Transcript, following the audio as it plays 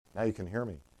Now you can hear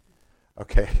me.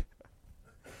 Okay.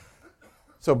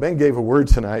 So Ben gave a word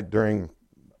tonight during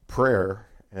prayer,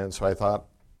 and so I thought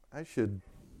I should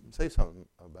say something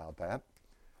about that.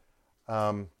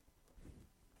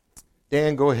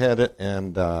 Dan, go ahead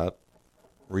and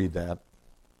read that.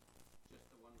 Just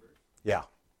the one verse? Yeah.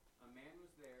 A man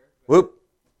was there. Whoop.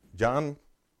 John.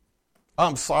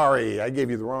 I'm sorry. I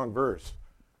gave you the wrong verse.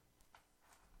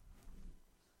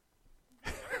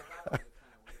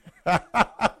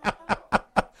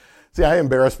 See, I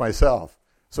embarrass myself.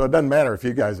 So it doesn't matter if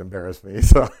you guys embarrass me.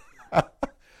 So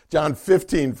John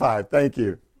 15:5. Thank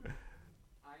you.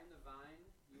 I am the vine,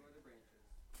 you are the branches.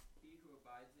 He who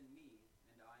abides in me,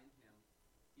 and I in him,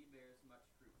 he bears much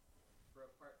fruit. For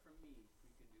apart from me, you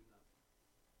can do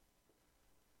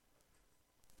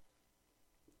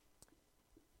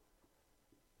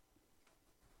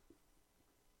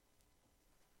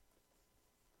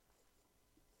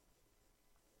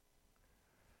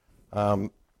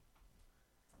nothing.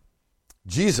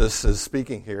 Jesus is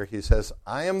speaking here. He says,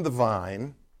 I am the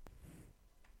vine.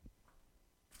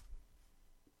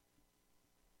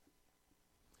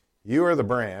 You are the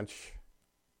branch.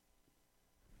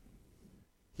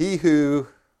 He who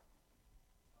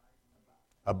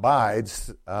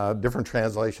abides, different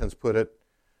translations put it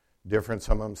different.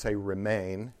 Some of them say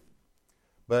remain.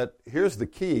 But here's the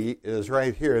key, is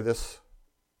right here, this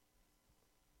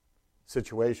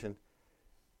situation.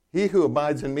 He who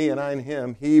abides in me and I in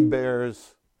him, he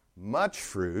bears much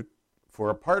fruit. For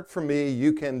apart from me,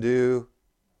 you can do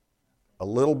a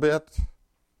little bit,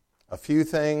 a few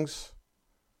things,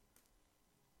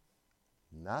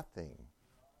 nothing.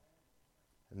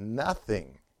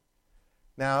 Nothing.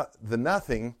 Now, the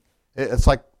nothing, it's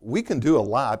like we can do a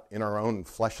lot in our own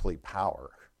fleshly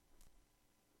power.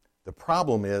 The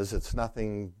problem is it's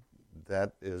nothing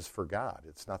that is for God.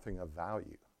 It's nothing of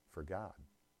value for God.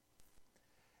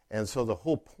 And so the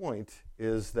whole point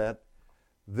is that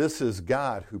this is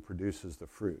God who produces the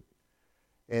fruit.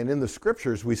 And in the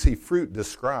Scriptures, we see fruit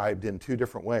described in two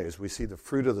different ways. We see the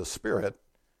fruit of the Spirit,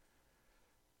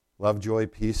 love, joy,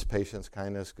 peace, patience,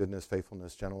 kindness, goodness,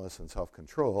 faithfulness, gentleness, and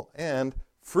self-control. And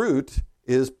fruit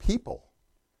is people.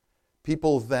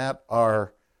 People that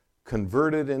are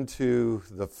converted into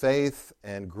the faith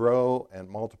and grow and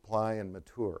multiply and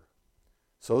mature.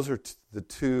 So those are the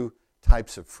two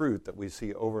types of fruit that we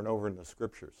see over and over in the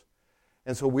Scriptures.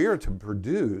 And so we are to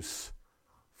produce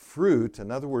fruit,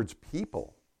 in other words,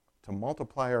 people, to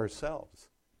multiply ourselves.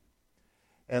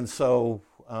 And so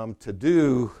to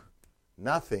do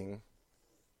nothing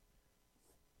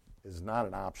is not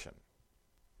an option.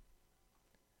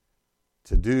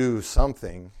 To do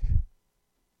something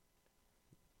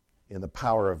in the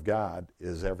power of God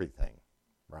is everything,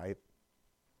 right?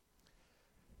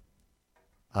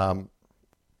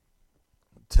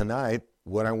 Tonight,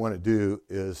 what I want to do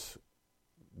is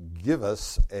give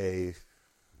us a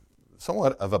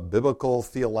somewhat of a biblical,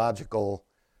 theological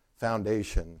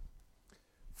foundation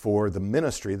for the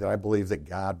ministry that I believe that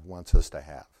God wants us to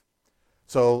have.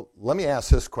 So let me ask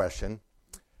this question.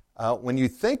 When you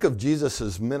think of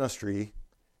Jesus' ministry,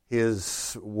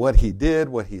 what he did,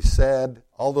 what he said,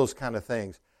 all those kind of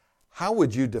things, how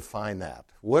would you define that?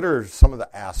 What are some of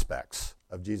the aspects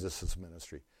of Jesus'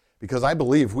 ministry? Because I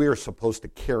believe we are supposed to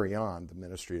carry on the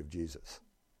ministry of Jesus.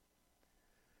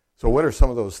 So what are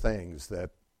some of those things that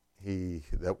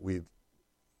we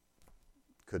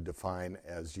could define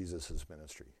as Jesus'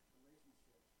 ministry?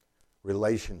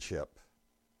 Relationship.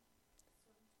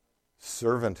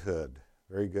 Servanthood.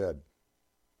 Very good.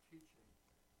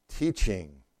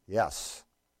 Teaching. Yes.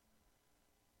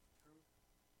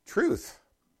 Truth.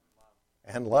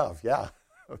 And love. Yeah.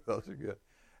 Those are good.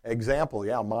 Example.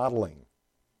 Yeah. Modeling.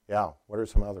 Yeah. What are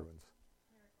some other ones?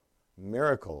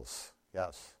 Miracles.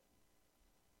 Yes.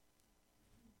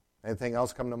 Anything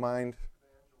else come to mind?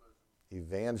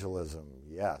 Evangelism.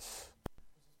 Yes.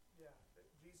 Yeah.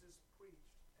 Jesus preached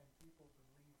and people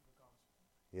believed the gospel.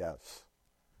 Yes.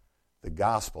 The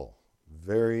gospel.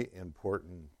 Very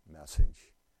important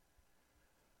message.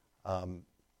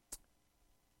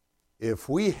 If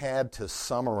we had to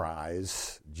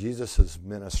summarize Jesus'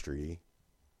 ministry,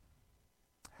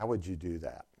 how would you do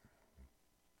that?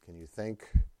 Can you think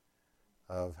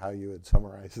of how you would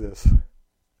summarize this?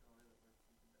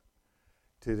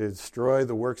 To destroy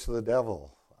the works of the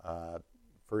devil.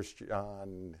 1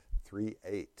 John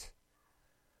 3:8.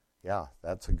 Yeah,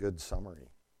 that's a good summary.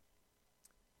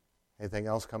 Anything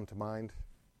else come to mind?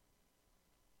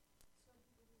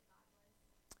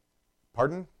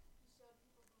 Pardon?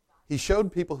 He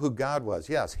showed people who God was.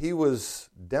 Yes, he was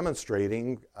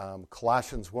demonstrating.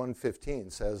 Colossians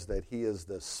 1:15 says that he is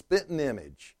the spitting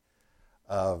image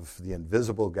of the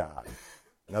invisible God.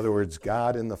 In other words,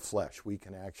 God in the flesh. We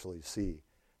can actually see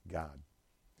God.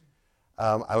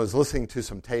 I was listening to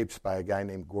some tapes by a guy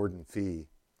named Gordon Fee,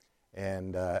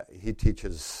 and he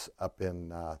teaches up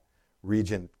in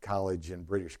Regent College in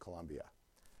British Columbia.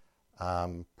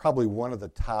 Probably one of the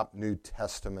top New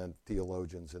Testament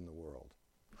theologians in the world.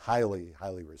 Highly,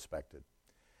 highly respected.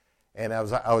 And I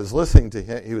was listening to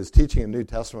him. He was teaching a New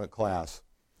Testament class,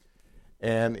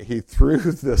 and he threw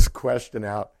this question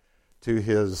out to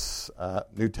his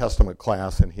New Testament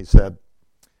class, and he said,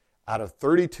 out of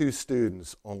 32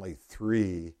 students, only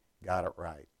 3 got it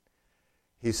right.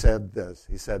 He said this.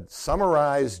 He said,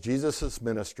 summarize Jesus'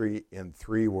 ministry in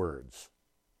 3 words.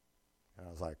 And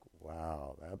I was like,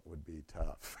 wow, that would be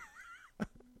tough.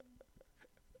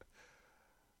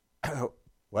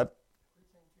 What?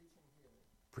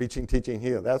 Preaching, teaching,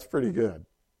 heal. That's pretty good.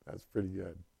 That's pretty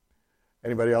good.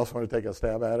 Anybody else want to take a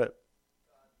stab at it?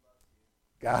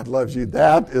 God loves you.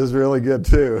 That is really good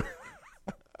too.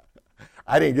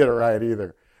 I didn't get it right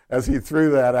either. As he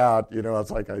threw that out,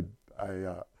 it's like I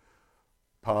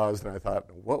paused and I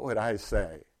thought, what would I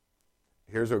say?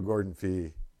 Here's what Gordon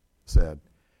Fee said.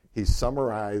 He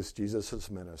summarized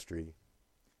Jesus' ministry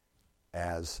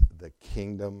as the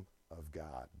kingdom of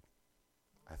God.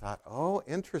 I thought, oh,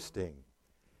 interesting.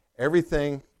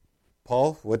 Everything,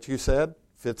 Paul, what you said,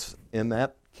 fits in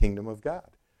that kingdom of God.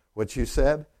 What you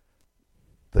said,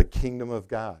 the kingdom of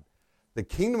God. The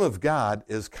kingdom of God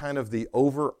is kind of the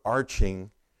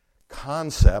overarching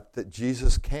concept that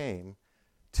Jesus came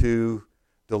to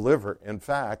deliver. In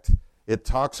fact, it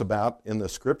talks about in the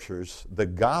scriptures the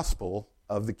gospel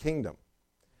of the kingdom.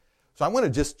 So I want to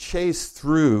just chase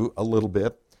through a little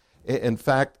bit. In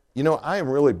fact, I am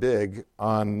really big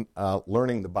on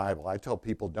learning the Bible. I tell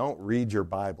people, don't read your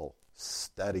Bible,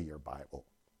 study your Bible.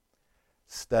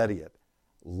 Study it,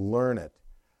 learn it,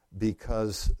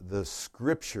 because the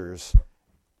scriptures,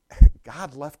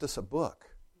 God left us a book.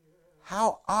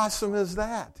 How awesome is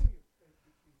that?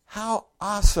 How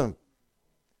awesome.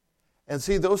 And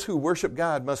see, those who worship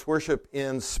God must worship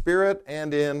in spirit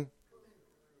and in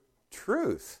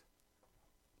truth.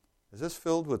 Is this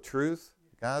filled with truth?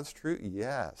 God's truth?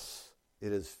 Yes,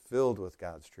 it is filled with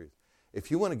God's truth. If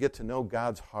you want to get to know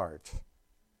God's heart,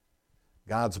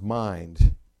 God's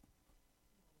mind,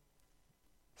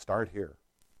 start here.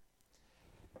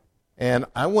 And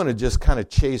I want to just kind of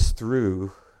chase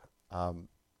through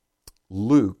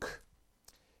Luke,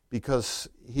 because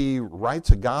he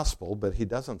writes a gospel, but he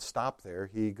doesn't stop there.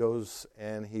 He goes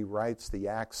and he writes the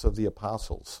Acts of the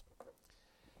Apostles.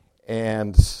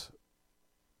 And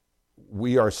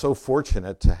we are so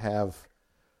fortunate to have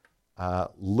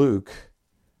Luke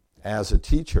as a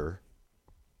teacher.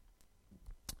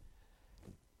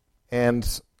 And,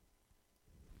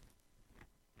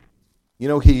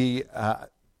 he,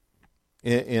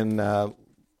 in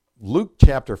Luke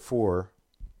chapter 4,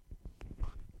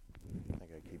 I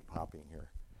think I keep popping here.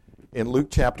 In Luke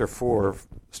chapter 4,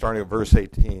 starting at verse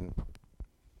 18,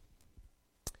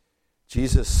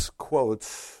 Jesus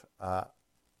quotes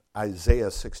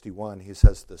Isaiah 61. He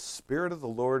says, the Spirit of the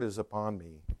Lord is upon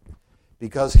me,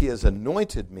 because he has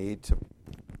anointed me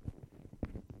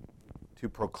to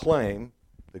proclaim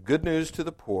the good news to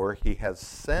the poor. He has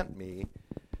sent me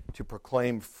to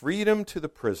proclaim freedom to the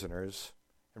prisoners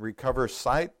and recover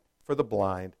sight for the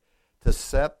blind, to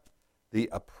set the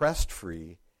oppressed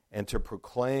free, and to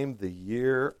proclaim the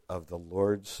year of the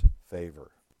Lord's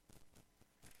favor.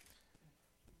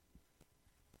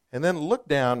 And then look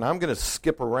down, I'm going to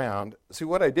skip around. See,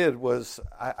 what I did was,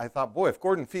 I thought, boy, if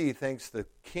Gordon Fee thinks the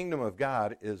kingdom of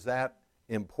God is that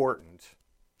important,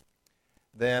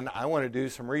 then I want to do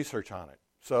some research on it.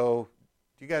 So,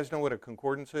 do you guys know what a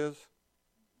concordance is?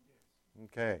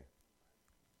 Okay.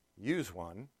 Use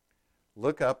one.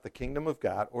 Look up the kingdom of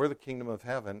God or the kingdom of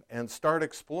heaven and start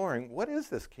exploring, what is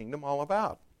this kingdom all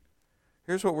about?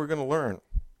 Here's what we're going to learn.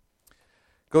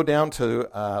 Go down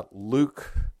to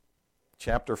Luke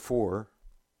chapter 4,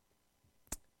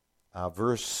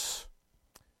 verse,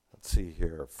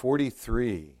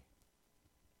 43.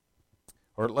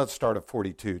 Or let's start at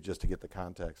 42 just to get the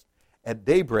context. At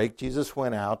daybreak, Jesus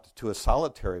went out to a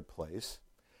solitary place.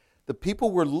 The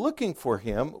people were looking for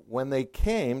him. When they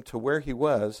came to where he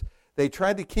was, they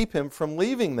tried to keep him from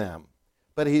leaving them.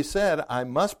 But he said, I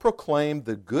must proclaim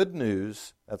the good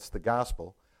news, that's the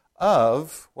gospel,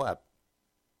 of what?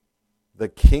 The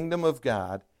kingdom of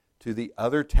God to the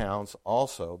other towns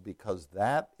also, because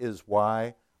that is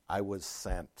why I was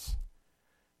sent.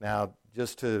 Now,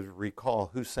 just to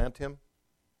recall, who sent him?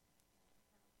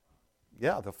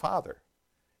 Yeah, the Father.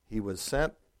 He was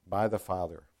sent by the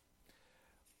Father.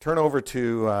 Turn over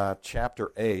to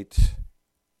chapter 8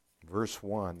 verse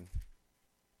 1.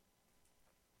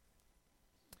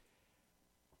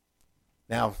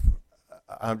 Now,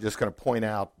 I'm just going to point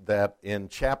out that in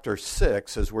chapter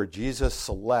 6 is where Jesus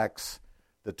selects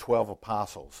the 12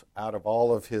 apostles out of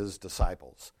all of his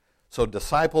disciples. So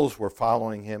disciples were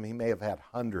following him. He may have had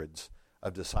hundreds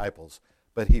of disciples,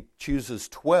 but he chooses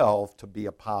 12 to be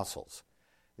apostles.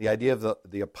 The idea of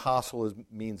the apostle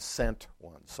means sent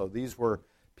one. So these were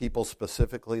people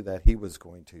specifically that he was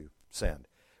going to send.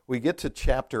 We get to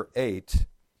chapter 8,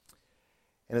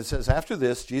 and it says, after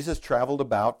this, Jesus traveled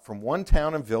about from one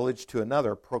town and village to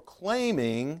another,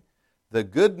 proclaiming the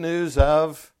good news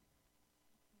of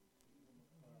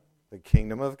the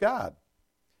kingdom of God.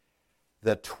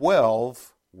 The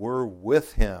 12 were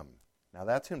with him. Now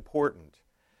that's important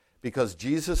because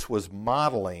Jesus was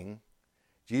modeling,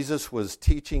 Jesus was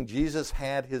teaching, Jesus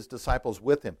had his disciples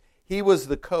with him. He was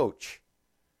the coach.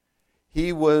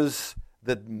 He was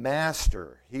the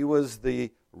master. He was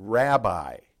the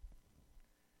rabbi.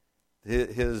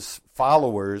 His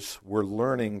followers were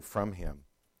learning from him.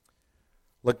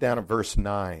 Look down at verse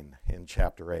 9 in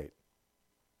chapter 8.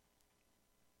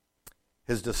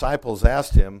 His disciples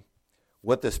asked him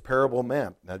what this parable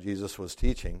meant. Now Jesus was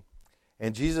teaching.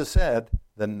 And Jesus said,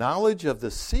 the knowledge of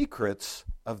the secrets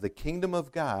of the kingdom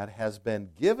of God has been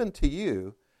given to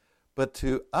you, but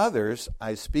to others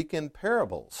I speak in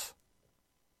parables.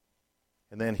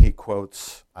 And then he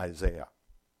quotes Isaiah.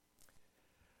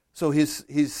 So he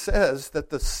says that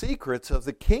the secrets of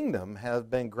the kingdom have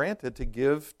been granted to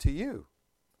give to you.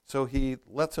 So he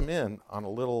lets them in on a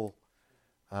little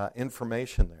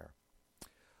information there.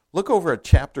 Look over at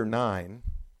chapter 9,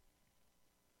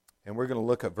 and we're going to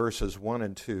look at verses 1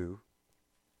 and 2.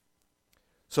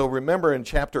 So remember in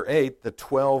chapter 8, the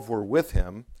 12 were with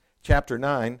him. Chapter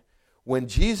 9, when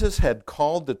Jesus had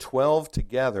called the 12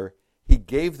 together, he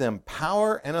gave them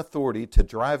power and authority to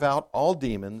drive out all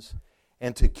demons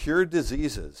and to cure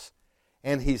diseases.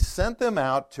 And he sent them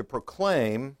out to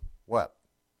proclaim, what?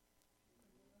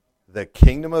 The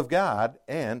kingdom of God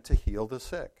and to heal the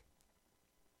sick.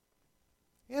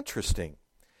 Interesting.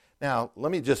 Now,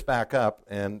 let me just back up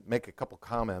and make a couple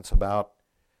comments about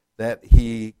that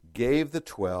he gave the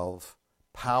 12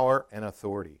 power and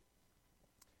authority.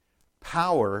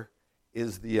 Power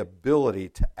is the ability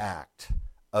to act.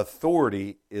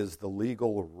 Authority is the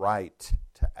legal right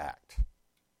to act.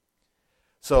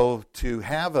 So to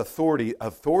have authority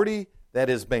that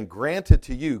has been granted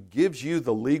to you gives you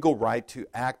the legal right to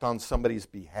act on somebody's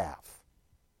behalf.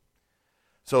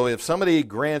 So if somebody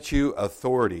grants you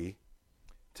authority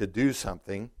to do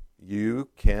something, you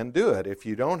can do it. If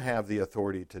you don't have the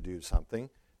authority to do something,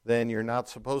 then you're not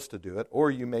supposed to do it, or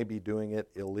you may be doing it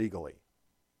illegally.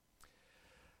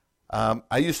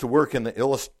 I used to work in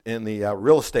the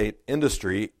real estate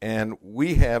industry, and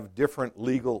we have different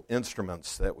legal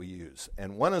instruments that we use.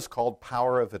 And one is called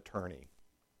power of attorney.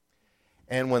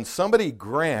 And when somebody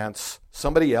grants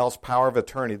somebody else power of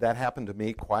attorney, that happened to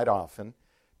me quite often,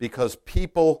 because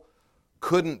people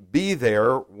couldn't be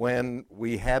there when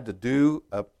we had to do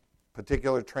a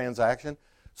particular transaction.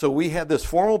 So we had this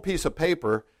formal piece of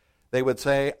paper. They would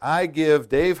say, I give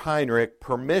Dave Heinrich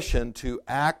permission to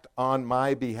act on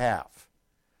my behalf.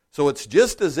 So it's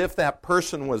just as if that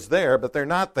person was there, but they're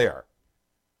not there.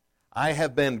 I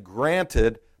have been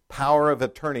granted power of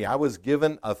attorney. I was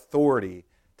given authority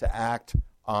to act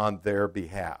on their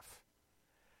behalf.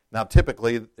 Now,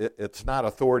 typically, it's not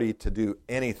authority to do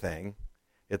anything.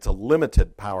 It's a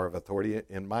limited power of authority.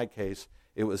 In my case,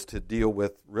 it was to deal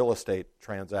with real estate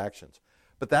transactions.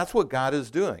 But that's what God is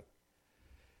doing.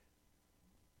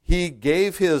 He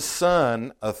gave his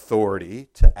Son authority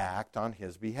to act on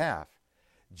his behalf.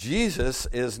 Jesus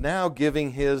is now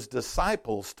giving his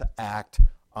disciples to act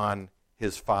on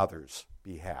his Father's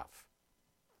behalf.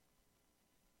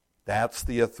 That's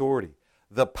the authority.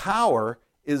 The power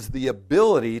is the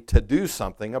ability to do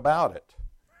something about it.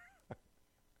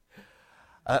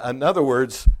 In other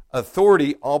words,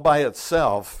 authority all by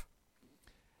itself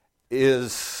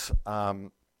is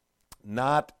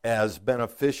not as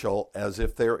beneficial as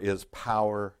if there is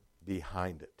power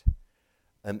behind it.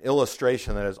 An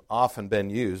illustration that has often been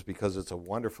used, because it's a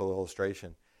wonderful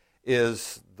illustration,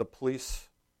 is the policeman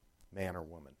or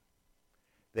woman.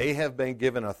 They have been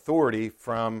given authority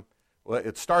from, well,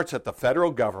 it starts at the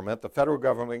federal government. The federal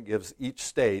government gives each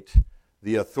state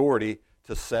the authority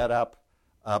to set up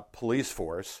a police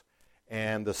force,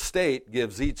 and the state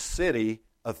gives each city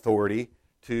authority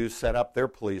to set up their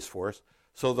police force.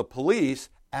 So the police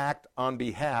act on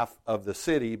behalf of the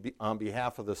city, on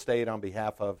behalf of the state, on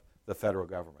behalf of the federal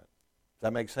government. Does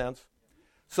that make sense?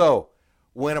 So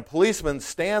when a policeman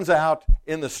stands out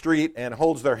in the street and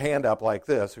holds their hand up like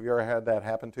this, have you ever had that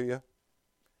happen to you?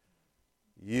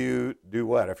 You do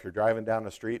what? If you're driving down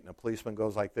the street and a policeman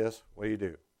goes like this, what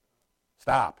do?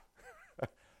 Stop.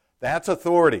 That's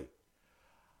authority.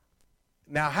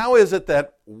 Now, how is it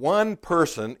that one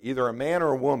person, either a man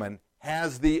or a woman,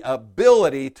 has the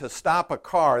ability to stop a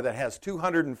car that has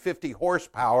 250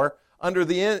 horsepower in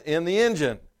the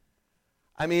engine?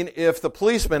 I mean, if the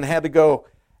policeman had to go,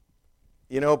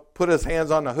 put his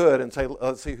hands on the hood and say,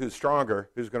 let's see who's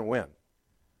stronger, who's going to win?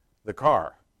 The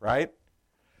car, right?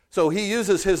 So he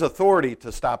uses his authority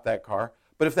to stop that car.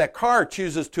 But if that car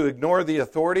chooses to ignore the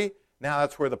authority, now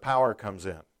that's where the power comes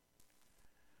in.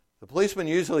 The policeman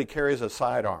usually carries a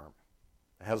sidearm.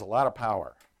 It has a lot of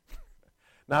power.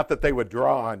 Not that they would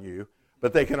draw on you,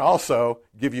 but they can also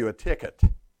give you a ticket.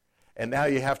 And now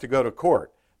you have to go to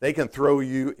court. They can throw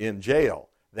you in jail.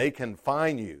 They can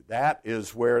fine you. That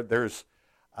is where they're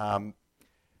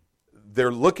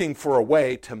looking for a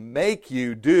way to make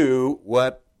you do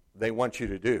what they want you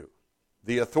to do.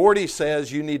 The authority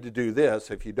says you need to do this.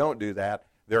 If you don't do that,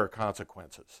 there are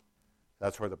consequences.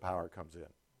 That's where the power comes in.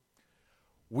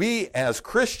 We as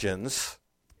Christians,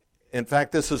 in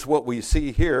fact, this is what we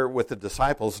see here with the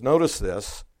disciples. Notice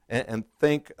this and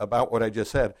think about what I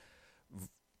just said.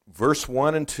 Verse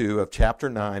 1 and 2 of chapter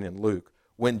 9 in Luke.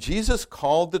 When Jesus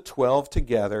called the 12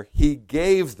 together, he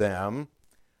gave them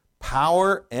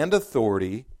power and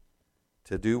authority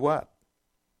to do what?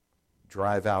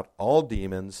 Drive out all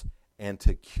demons and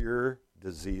to cure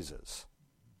diseases.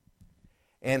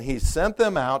 And he sent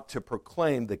them out to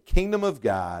proclaim the kingdom of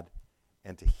God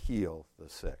and to heal the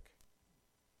sick.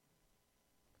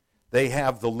 They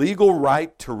have the legal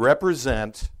right to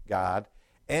represent God,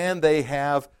 and they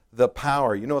have the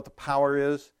power. You know what the power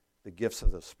is? The gifts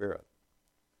of the Spirit.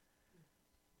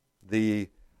 The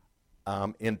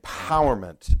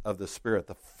empowerment of the Spirit,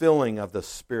 the filling of the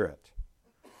Spirit,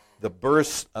 the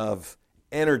burst of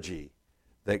energy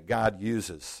that God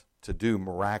uses to do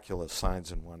miraculous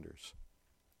signs and wonders.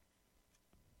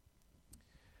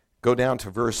 Go down to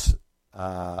verse,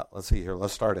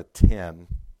 let's start at 10.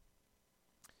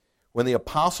 When the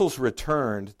apostles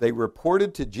returned, they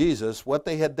reported to Jesus what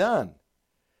they had done.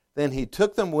 Then he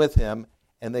took them with him,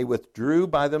 and they withdrew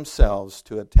by themselves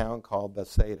to a town called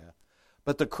Bethsaida.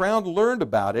 But the crowd learned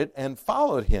about it and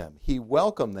followed him. He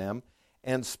welcomed them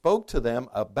and spoke to them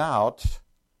about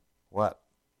what?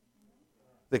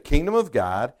 The kingdom of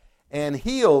God, and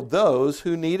healed those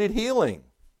who needed healing.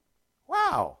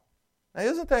 Wow. Now,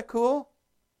 isn't that cool?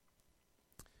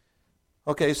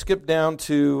 Okay, skip down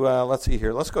to, let's see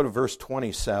here. Let's go to verse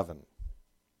 27.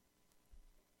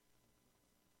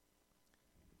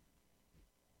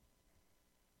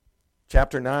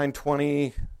 Chapter 9,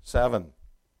 27.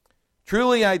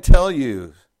 Truly I tell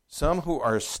you, some who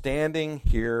are standing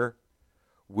here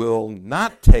will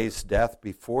not taste death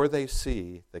before they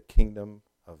see the kingdom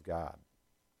of God.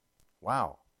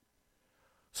 Wow.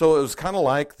 So it was kind of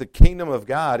like the kingdom of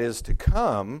God is to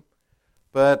come,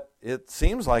 but it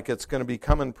seems like it's going to be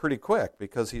coming pretty quick,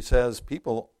 because he says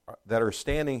people that are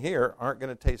standing here aren't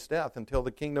going to taste death until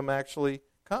the kingdom actually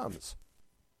comes.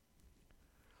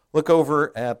 Look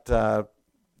over at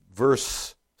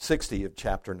verse 60 of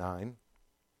chapter 9.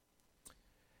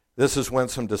 This is when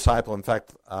some disciple, in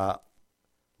fact,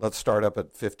 let's start up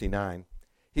at 59.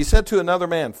 He said to another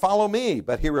man, "Follow me."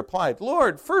 But he replied,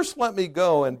 "Lord, first let me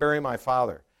go and bury my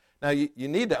father." Now, you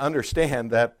need to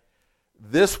understand that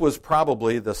this was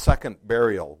probably the second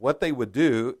burial. What they would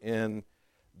do in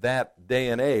that day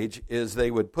and age is they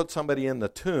would put somebody in the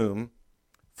tomb,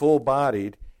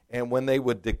 full-bodied, and when they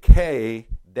would decay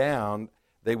down,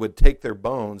 they would take their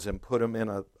bones and put them in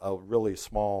a really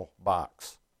small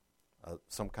box,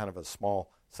 some kind of a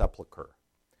small sepulcher.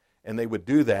 And they would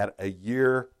do that a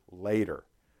year later.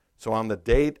 So on the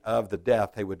date of the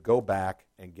death, they would go back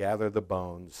and gather the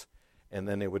bones, and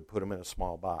then they would put them in a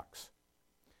small box.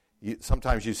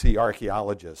 Sometimes you see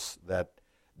archaeologists that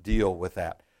deal with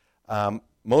that.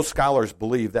 Most scholars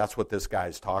believe that's what this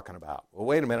guy's talking about. Well,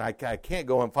 wait a minute, I can't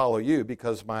go and follow you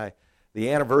because the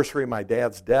anniversary of my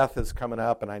dad's death is coming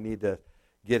up, and I need to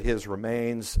get his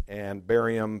remains and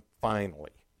bury him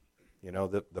finally. You know,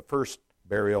 the first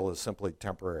burial is simply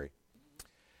temporary.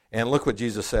 And look what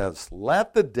Jesus says,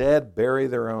 "Let the dead bury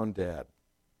their own dead."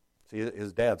 See,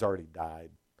 his dad's already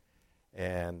died.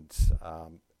 And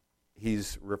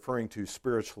he's referring to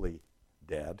spiritually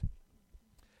dead.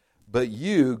 But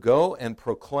you go and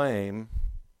proclaim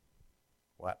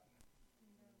what?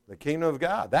 The kingdom of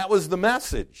God. That was the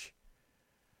message.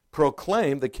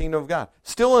 Proclaim the kingdom of God.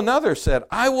 Still another said,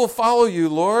 "I will follow you,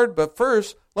 Lord, but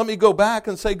first let me go back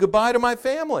and say goodbye to my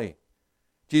family."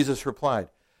 Jesus replied,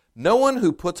 "No one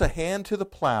who puts a hand to the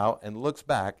plow and looks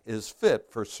back is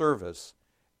fit for service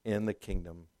in the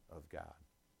kingdom of God."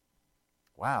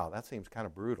 Wow, that seems kind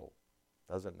of brutal,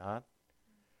 does it not?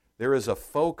 There is a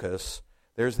focus,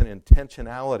 there's an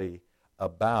intentionality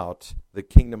about the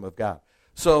kingdom of God.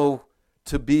 So,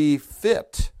 to be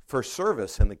fit for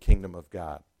service in the kingdom of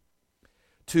God,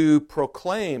 to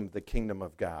proclaim the kingdom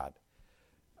of God.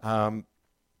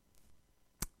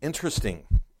 Interesting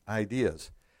ideas.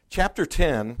 Chapter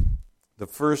 10, the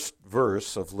first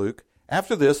verse of Luke.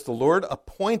 After this, the Lord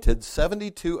appointed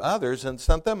 72 others and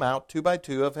sent them out 2 by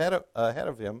 2 ahead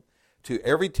of him to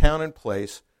every town and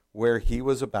place where he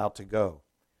was about to go.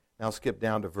 Now skip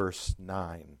down to verse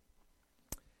 9.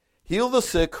 Heal the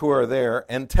sick who are there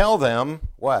and tell them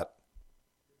what?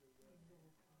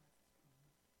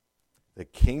 The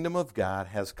kingdom of God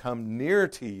has come near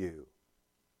to you.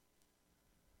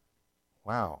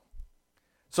 Wow.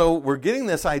 So we're getting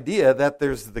this idea that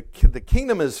there's the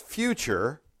kingdom is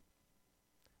future,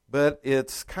 but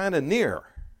it's kind of near.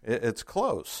 It's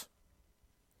close.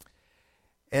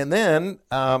 And then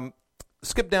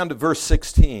skip down to verse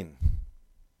 16.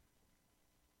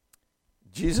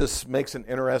 Jesus makes an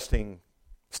interesting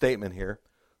statement here.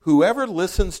 Whoever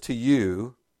listens to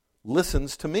you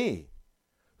listens to me.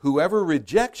 Whoever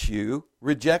rejects you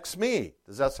rejects me.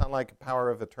 Does that sound like a power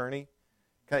of attorney?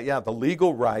 Okay, yeah, the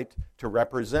legal right to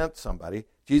represent somebody.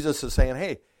 Jesus is saying,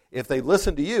 hey, if they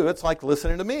listen to you, it's like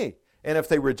listening to me. And if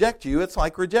they reject you, it's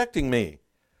like rejecting me.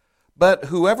 But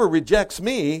whoever rejects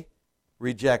me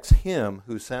rejects him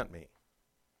who sent me.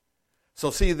 So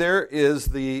see, there is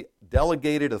the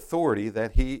delegated authority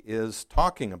that he is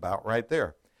talking about right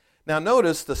there. Now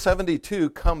notice the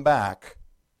 72 come back.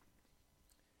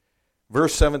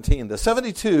 Verse 17, the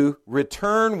 72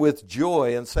 return with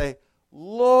joy and say,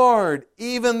 Lord,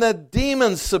 even the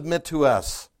demons submit to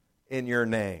us in your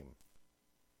name.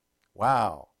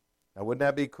 Wow. Now wouldn't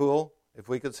that be cool if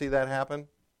we could see that happen?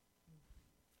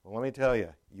 Well, let me tell you,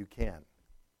 you can.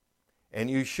 And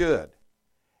you should.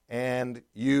 And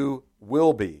you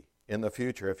will be in the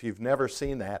future. If you've never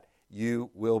seen that, you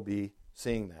will be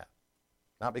seeing that.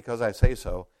 Not because I say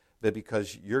so, but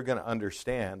because you're going to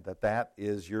understand that that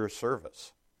is your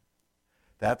service.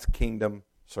 That's kingdom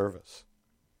service.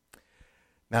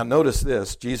 Now notice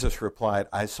this. Jesus replied,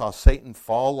 I saw Satan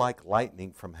fall like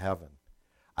lightning from heaven.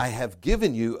 I have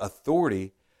given you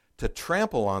authority to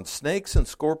trample on snakes and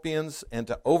scorpions and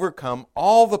to overcome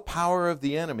all the power of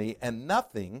the enemy, and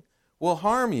nothing will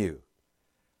harm you.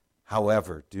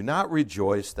 However, do not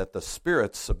rejoice that the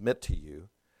spirits submit to you,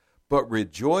 but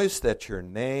rejoice that your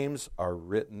names are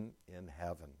written in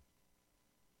heaven.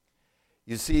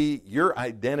 You see, your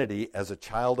identity as a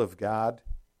child of God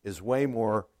is way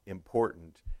more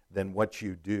important than what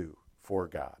you do for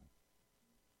God.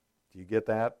 Do you get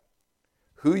that?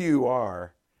 Who you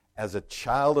are as a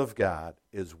child of God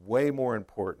is way more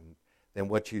important than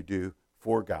what you do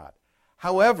for God.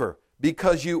 However,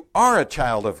 because you are a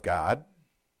child of God,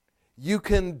 you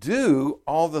can do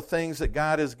all the things that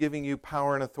God is giving you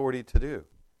power and authority to do.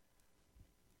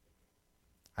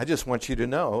 I just want you to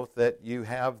know that you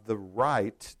have the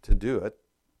right to do it.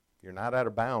 You're not out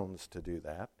of bounds to do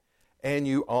that. And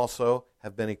you also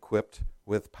have been equipped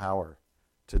with power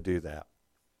to do that.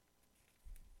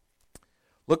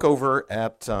 Look over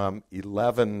at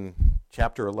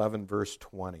chapter 11, verse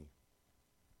 20.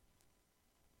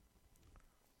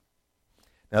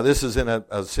 Now, this is in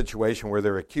a situation where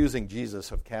they're accusing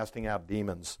Jesus of casting out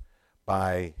demons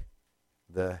by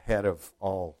the head of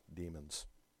all demons.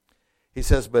 He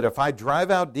says, but if I drive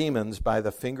out demons by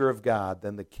the finger of God,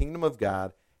 then the kingdom of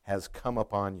God has come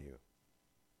upon you.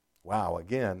 Wow,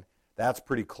 again, that's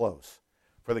pretty close.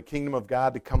 For the kingdom of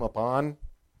God to come upon,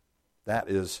 that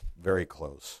is very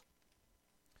close.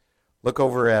 Look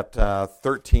over at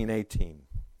 13:18.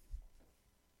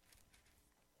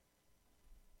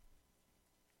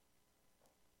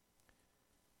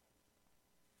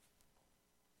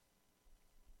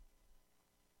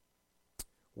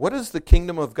 What is the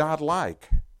kingdom of God like?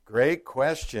 Great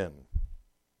question.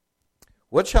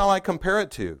 What shall I compare it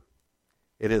to?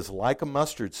 It is like a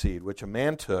mustard seed, which a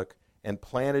man took and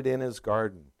planted in his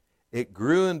garden. It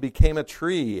grew and became a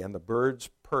tree, and the birds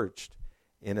perched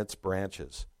in its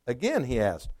branches. Again, he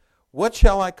asked, what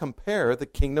shall I compare the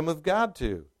kingdom of God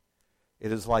to?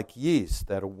 It is like yeast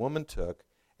that a woman took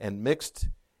and mixed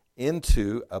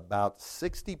into about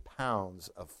 60 pounds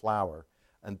of flour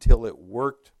until it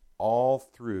worked all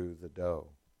through the dough.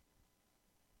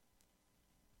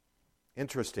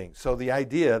 Interesting. So the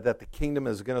idea that the kingdom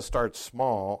is going to start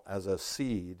small as a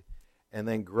seed and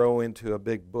then grow into a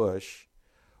big bush,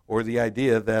 or the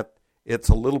idea that it's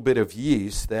a little bit of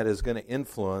yeast that is going to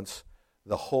influence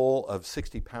the whole of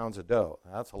 60 pounds of dough.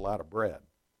 Now, that's a lot of bread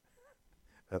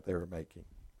that they were making.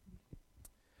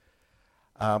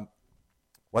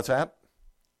 What's that?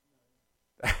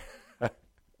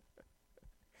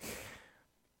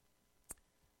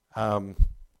 I'm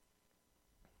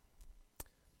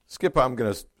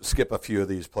going to skip a few of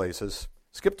these places.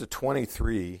 Skip to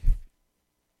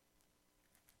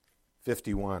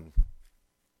 23:51.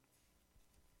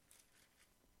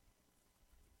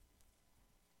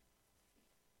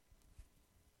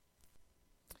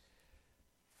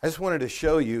 I just wanted to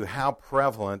show you how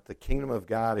prevalent the kingdom of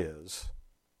God is,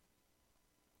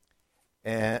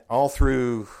 and all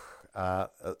through,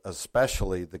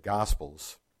 especially the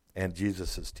Gospels and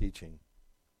Jesus' teaching.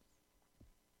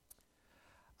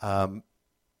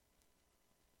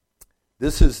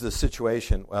 This is the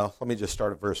situation. Well, let me just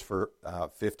start at verse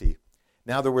 50.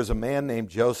 Now there was a man named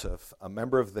Joseph, a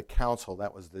member of the council,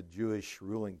 that was the Jewish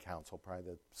ruling council,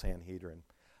 probably the Sanhedrin,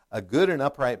 a good and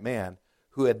upright man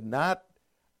who had not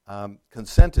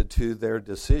consented to their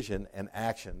decision and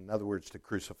action, in other words, to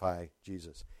crucify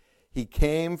Jesus. He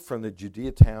came from the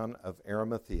Judea town of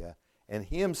Arimathea, and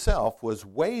he himself was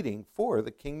waiting for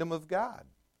the kingdom of God.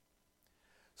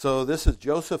 So this is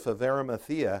Joseph of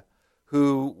Arimathea,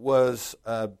 who was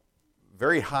a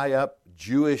very high up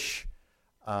Jewish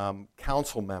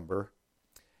council member.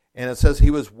 And it says he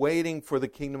was waiting for the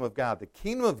kingdom of God. The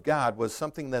kingdom of God was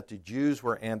something that the Jews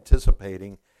were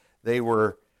anticipating. They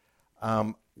were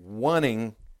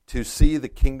wanting to see the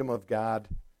kingdom of God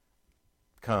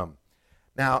come.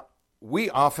 Now, we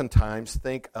oftentimes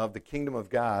think of the kingdom of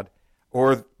God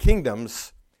or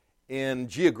kingdoms in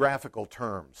geographical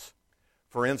terms.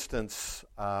 For instance,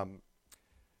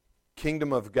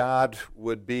 kingdom of God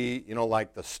would be,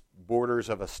 like the borders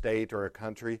of a state or a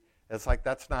country. It's like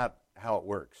that's not how it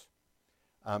works.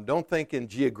 Don't think in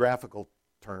geographical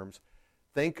terms.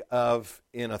 Think of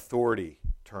in authority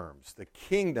terms. The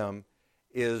kingdom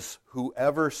is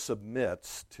whoever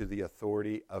submits to the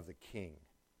authority of the king.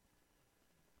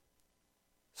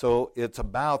 So it's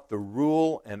about the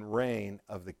rule and reign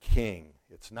of the king.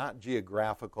 It's not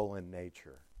geographical in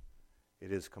nature.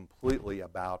 It is completely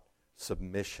about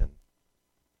submission.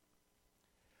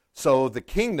 So the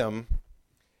kingdom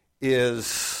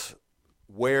is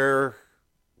where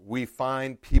we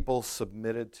find people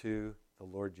submitted to the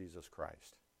Lord Jesus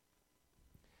Christ.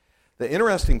 The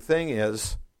interesting thing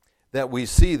is that we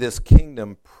see this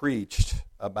kingdom preached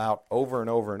about over and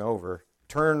over and over.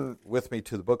 Turn with me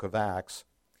to the book of Acts.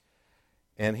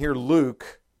 And here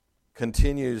Luke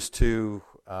continues to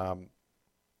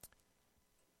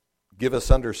give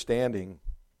us understanding.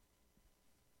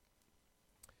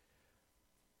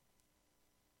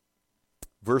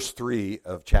 Verse 3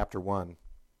 of chapter 1.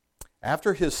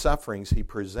 After his sufferings, he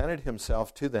presented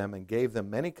himself to them and gave them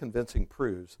many convincing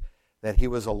proofs that he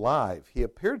was alive. He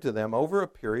appeared to them over a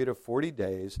period of 40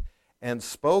 days and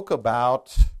spoke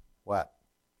about what?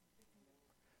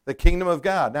 The kingdom of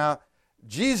God. Now,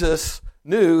 Jesus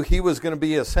knew he was going to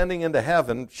be ascending into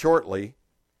heaven shortly,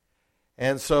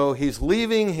 and so he's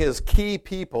leaving his key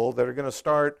people that are going to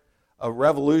start a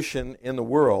revolution in the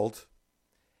world.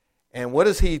 And what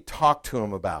does he talk to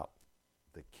them about?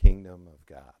 The kingdom of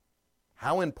God.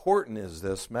 How important is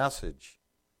this message?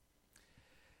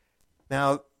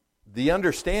 Now, the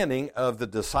understanding of the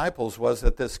disciples was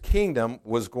that this kingdom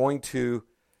was going to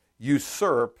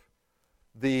usurp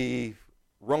the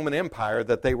Roman Empire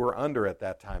that they were under at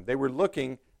that time. They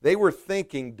were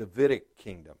thinking Davidic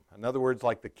kingdom. In other words,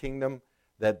 like the kingdom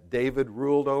that David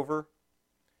ruled over,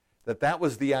 that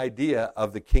was the idea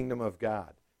of the kingdom of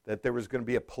God, that there was going to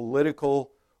be a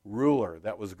political ruler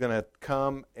that was going to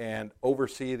come and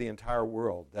oversee the entire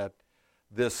world, that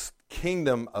this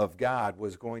kingdom of God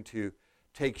was going to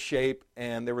take shape,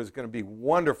 and there was going to be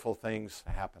wonderful things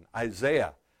happen.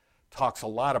 Isaiah talks a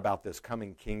lot about this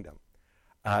coming kingdom.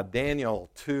 Daniel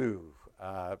 2,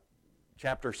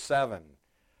 chapter 7,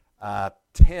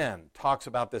 10 talks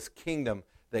about this kingdom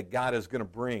that God is going to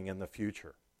bring in the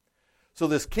future. So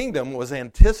this kingdom was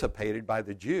anticipated by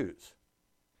the Jews.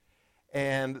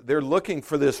 And they're looking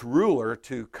for this ruler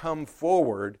to come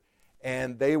forward,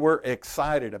 and they were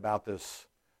excited about this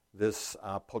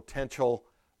potential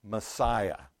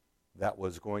Messiah that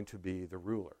was going to be the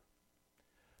ruler.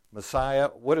 Messiah,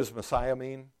 what does Messiah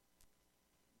mean?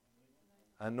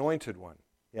 Anointed one.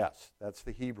 Yes, that's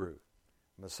the Hebrew.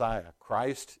 Messiah.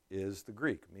 Christ is the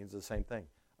Greek. It means the same thing.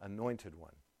 Anointed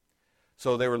one.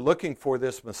 So they were looking for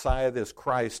this Messiah, this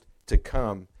Christ, to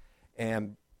come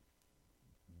and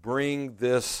bring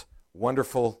this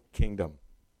wonderful kingdom.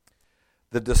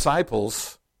 The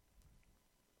disciples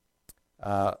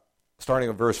starting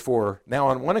at verse 4. Now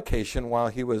on one occasion, while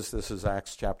he was, this is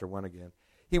Acts chapter 1 again,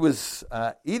 he was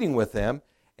eating with them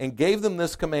and gave them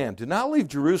this command: do not leave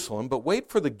Jerusalem, but wait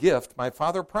for the gift my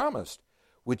Father promised,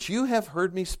 which you have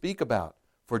heard me speak about.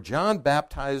 For John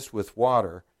baptized with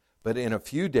water, but in a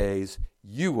few days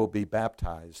you will be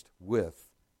baptized with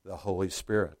the Holy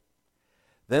Spirit.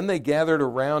 Then they gathered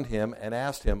around him and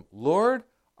asked him, Lord,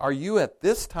 are you at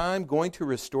this time going to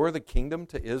restore the kingdom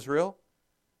to Israel?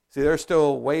 See, they're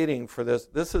still waiting for this.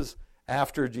 This is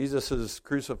after Jesus'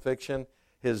 crucifixion,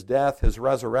 his death, his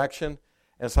resurrection.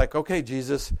 And it's like, okay,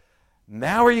 Jesus,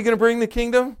 now are you going to bring the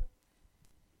kingdom?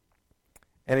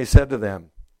 And he said to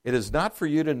them, it is not for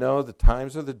you to know the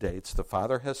times or the dates the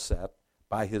Father has set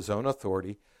by his own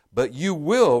authority, but you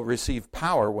will receive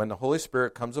power when the Holy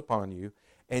Spirit comes upon you,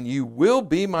 and you will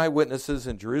be my witnesses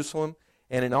in Jerusalem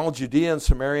and in all Judea and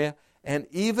Samaria, and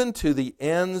even to the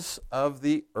ends of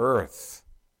the earth.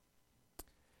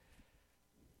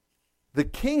 The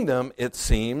kingdom, it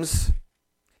seems,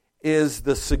 is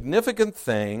the significant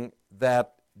thing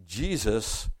that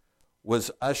Jesus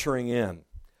was ushering in.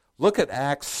 Look at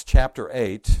Acts chapter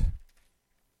 8.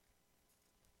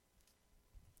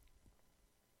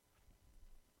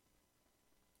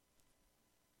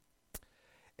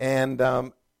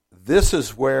 And this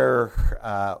is where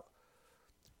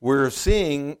we're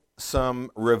seeing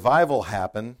some revival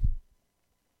happen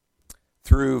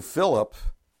through Philip.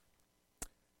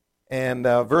 And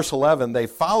verse 11, they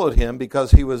followed him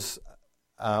because he was,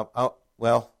 I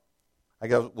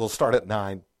guess we'll start at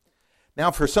 9. Now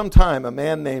for some time a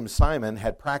man named Simon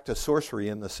had practiced sorcery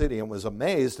in the city and was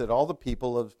amazed at all the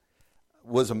people of,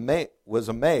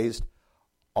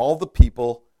 all the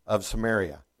people of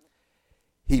Samaria.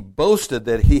 He boasted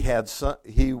that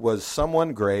he was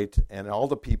someone great, and all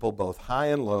the people, both high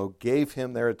and low, gave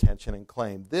him their attention and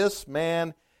claimed, this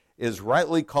man is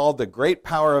rightly called the great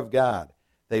power of God.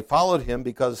 They followed him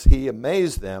because he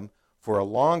amazed them for a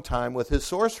long time with his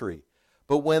sorcery.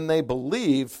 But when they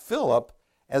believed Philip,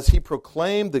 as he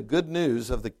proclaimed the good news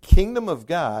of the kingdom of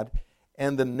God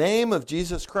and the name of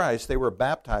Jesus Christ, they were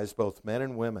baptized, both men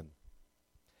and women.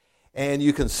 And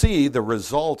you can see the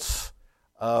results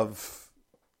of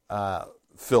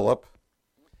Philip,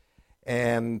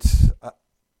 and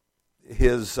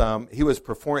he was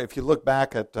performing. If you look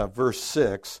back at verse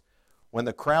 6, when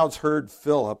the crowds heard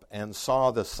Philip and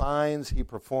saw the signs he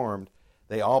performed,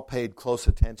 they all paid close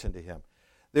attention to him.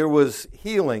 There was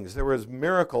healings, there was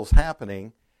miracles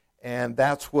happening, and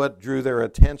that's what drew their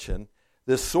attention.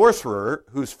 This sorcerer,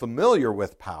 who's familiar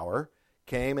with power,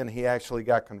 came and he actually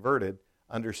got converted,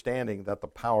 understanding that the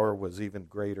power was even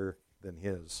greater than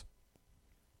his.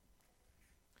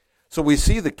 So we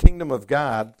see the kingdom of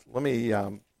God. Let me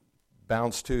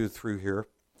bounce through here.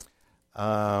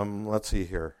 Let's see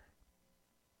here.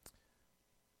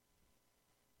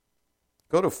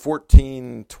 Go to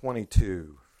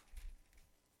 14:22.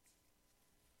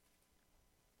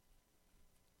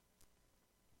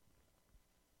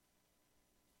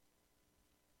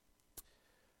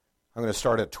 I'm going to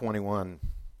start at 21.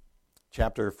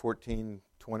 Chapter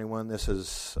 14:21. This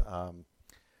is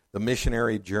the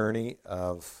missionary journey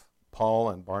of Paul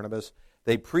and Barnabas.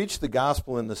 They preached the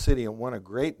gospel in the city and won a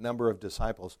great number of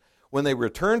disciples. When they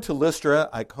returned to Lystra,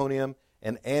 Iconium,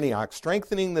 and Antioch,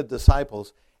 strengthening the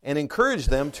disciples and encouraged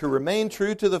them to remain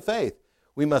true to the faith.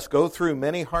 We must go through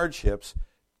many hardships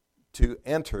to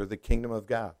enter the kingdom of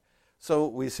God. So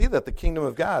we see that the kingdom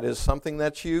of God is something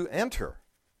that you enter.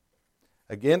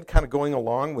 Again, kind of going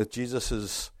along with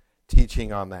Jesus'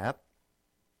 teaching on that.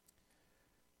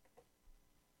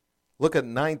 Look at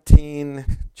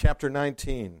chapter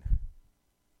 19.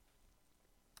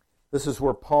 This is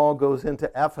where Paul goes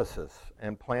into Ephesus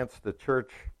and plants the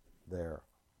church there.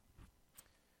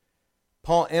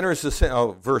 Paul enters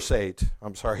verse 8,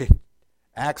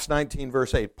 Acts 19,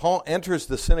 verse 8. Paul enters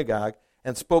the synagogue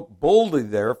and spoke boldly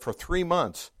there for 3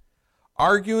 months,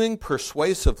 arguing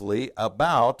persuasively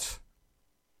about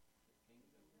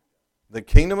the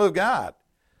kingdom of God.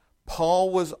 Paul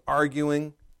was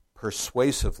arguing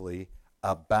persuasively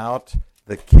about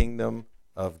the kingdom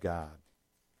of God.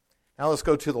 Now let's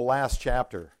go to the last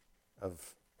chapter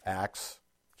of Acts,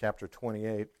 chapter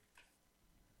 28.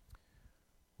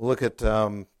 We'll look at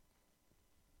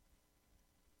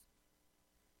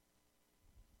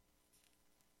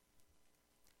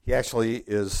he actually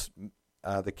is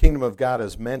the kingdom of God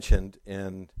is mentioned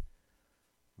in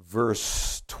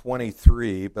verse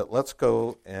 23, but let's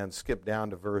go and skip down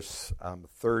to verse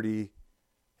 30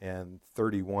 and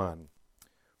 31.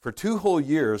 For 2 whole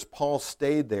years, Paul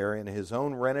stayed there in his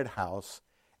own rented house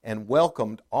and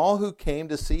welcomed all who came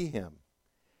to see him.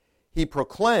 He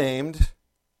proclaimed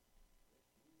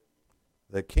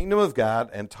the kingdom of God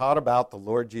and taught about the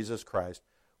Lord Jesus Christ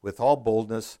with all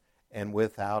boldness and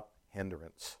without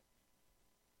hindrance.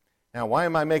 Now, why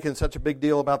am I making such a big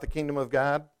deal about the kingdom of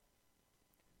God?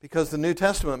 Because the New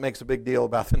Testament makes a big deal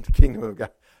about the kingdom of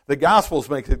God. The Gospels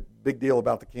make a big deal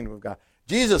about the kingdom of God.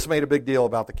 Jesus made a big deal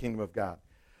about the kingdom of God.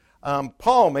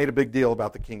 Paul made a big deal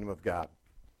about the kingdom of God.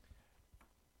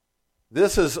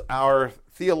 This is our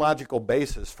theological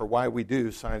basis for why we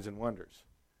do signs and wonders.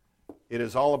 It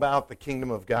is all about the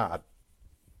kingdom of God.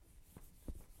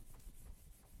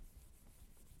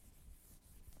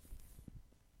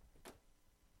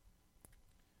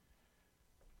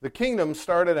 The kingdom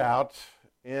started out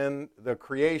in the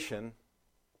creation.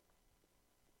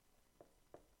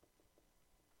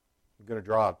 I'm going to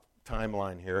draw a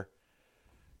timeline here.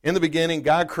 In the beginning,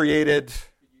 God created.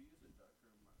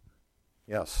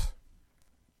 Yes.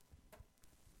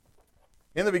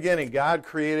 In the beginning, God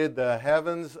created the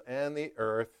heavens and the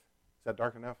earth. Is that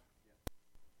dark enough?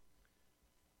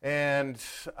 And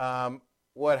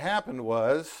what happened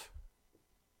was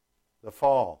the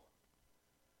fall.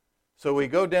 So we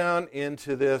go down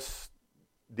into this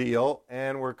deal,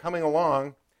 and we're coming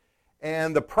along,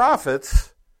 and the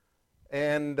prophets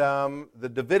and the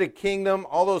Davidic kingdom,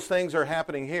 all those things are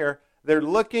happening here. They're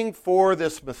looking for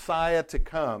this Messiah to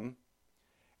come,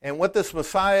 and what this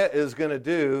Messiah is going to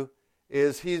do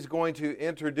is he's going to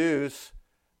introduce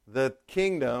the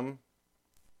kingdom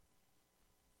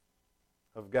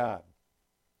of God.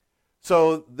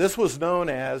 So this was known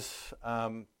as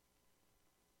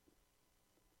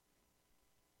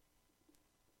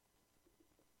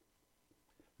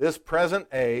this present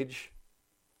age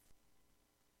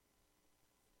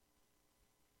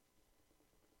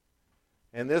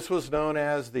and this was known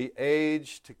as the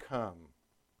age to come.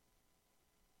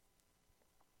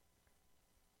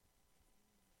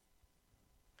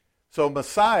 So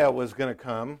Messiah was going to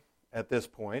come at this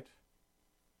point.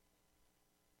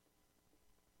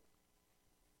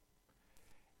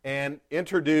 And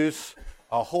introduce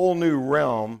a whole new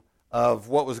realm of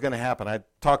what was going to happen. I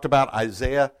talked about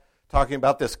Isaiah talking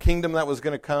about this kingdom that was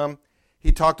going to come.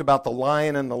 He talked about the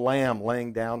lion and the lamb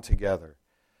laying down together.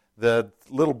 The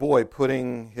little boy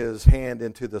putting his hand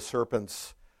into the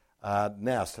serpent's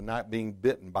nest and not being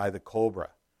bitten by the cobra.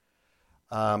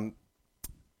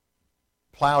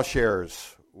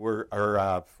 Plowshares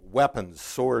or weapons,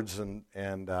 swords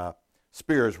and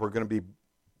spears were going to be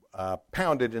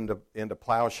pounded into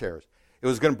plowshares. It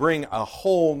was going to bring a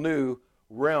whole new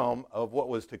realm of what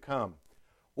was to come.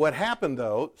 What happened,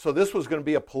 though, so this was going to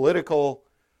be a political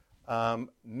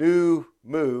new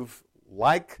move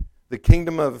like the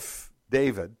kingdom of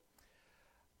David.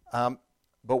 But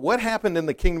what happened in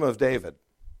the kingdom of David?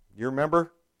 You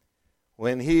remember?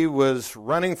 When he was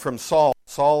running from Saul,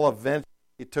 Saul eventually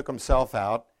took himself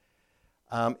out.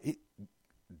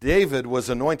 David was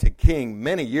anointed king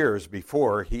many years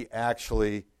before he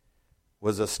actually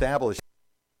was established.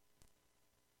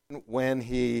 When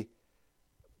he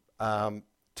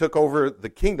took over the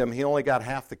kingdom, he only got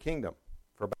half the kingdom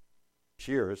for about 6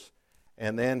 years,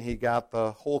 and then he got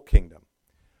the whole kingdom.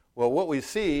 Well, what we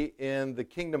see in the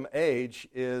kingdom age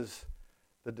is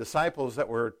the disciples that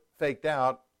were faked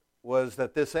out was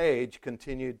that this age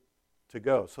continued to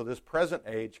go. So this present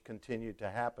age continued to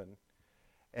happen.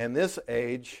 And this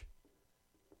age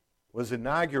was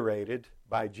inaugurated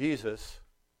by Jesus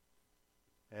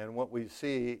and what we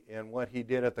see in what he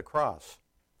did at the cross.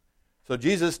 So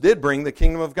Jesus did bring the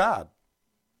kingdom of God.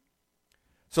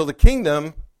 So the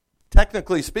kingdom,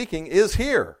 technically speaking, is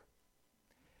here.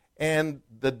 And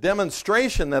the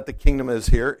demonstration that the kingdom is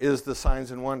here is the signs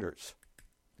and wonders.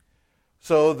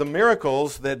 So the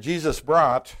miracles that Jesus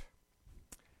brought,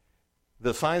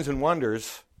 the signs and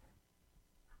wonders,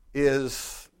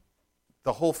 is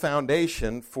the whole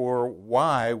foundation for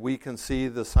why we can see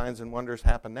the signs and wonders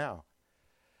happen now.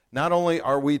 Not only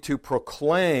are we to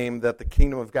proclaim that the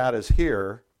kingdom of God is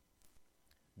here,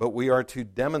 but we are to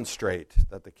demonstrate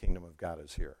that the kingdom of God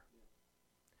is here.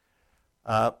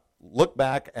 Look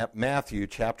back at Matthew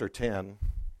chapter 10.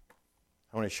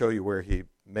 I want to show you where he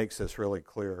makes this really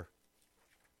clear.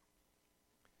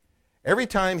 Every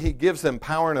time he gives them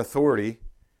power and authority,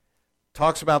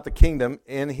 talks about the kingdom,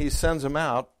 and he sends them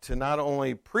out to not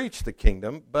only preach the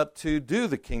kingdom, but to do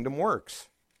the kingdom works.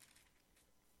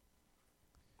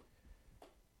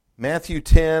 Matthew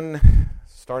 10,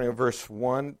 starting at verse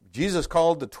 1, Jesus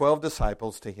called the 12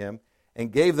 disciples to him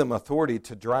and gave them authority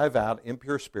to drive out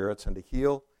impure spirits and to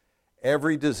heal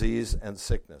every disease and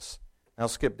sickness. Now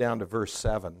skip down to verse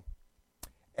 7.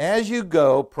 As you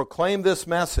go, proclaim this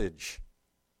message.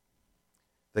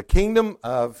 The kingdom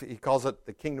of, he calls it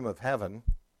the kingdom of heaven,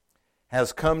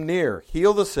 has come near.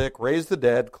 Heal the sick, raise the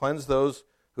dead, cleanse those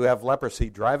who have leprosy,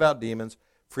 drive out demons,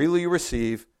 freely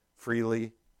receive,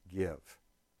 freely give.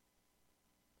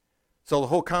 So the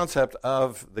whole concept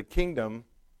of the kingdom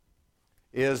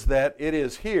is that it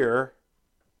is here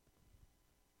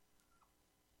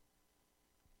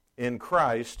in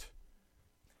Christ,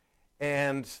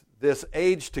 and this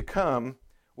age to come,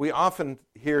 we often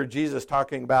hear Jesus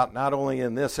talking about not only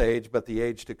in this age, but the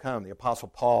age to come. The Apostle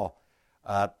Paul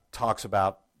talks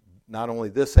about not only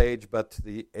this age, but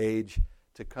the age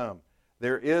to come.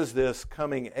 There is this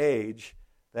coming age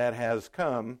that has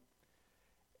come,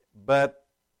 but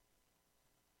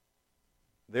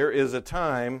there is a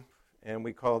time, and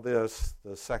we call this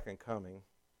the second coming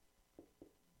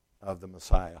of the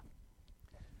Messiah.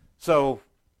 So,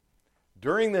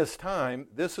 during this time,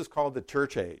 this is called the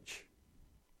church age.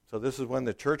 So this is when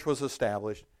the church was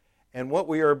established. And what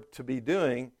we are to be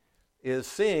doing is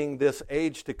seeing this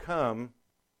age to come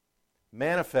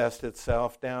manifest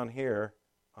itself down here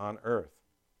on earth.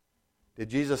 Did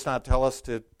Jesus not tell us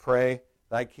to pray,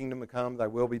 thy kingdom come, thy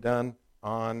will be done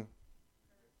on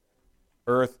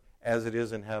earth as it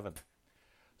is in heaven?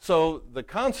 So the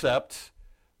concept,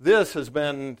 this has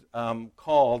been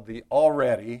called the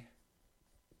already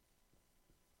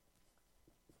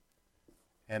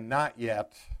and not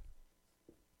yet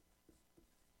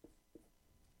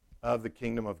of the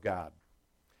kingdom of God.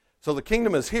 So the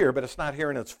kingdom is here, but it's not here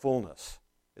in its fullness.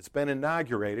 It's been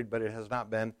inaugurated, but it has not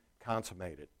been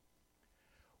consummated.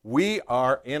 We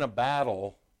are in a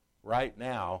battle right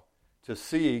now to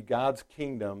see God's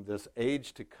kingdom, this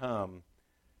age to come,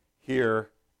 here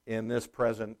in this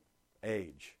present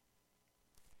age.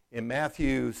 In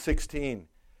Matthew 16,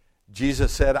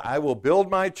 Jesus said, I will build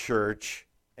my church,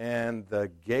 and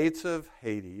the gates of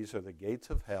Hades, or the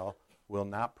gates of hell, will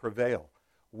not prevail.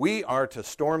 We are to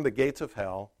storm the gates of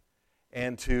hell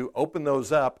and to open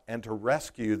those up and to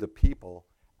rescue the people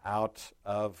out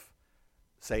of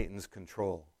Satan's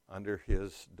control, under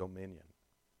his dominion.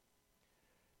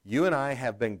 You and I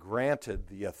have been granted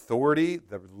the authority,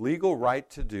 the legal right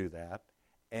to do that,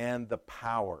 and the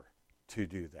power to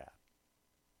do that.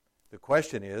 The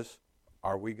question is,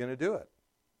 are we going to do it?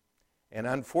 And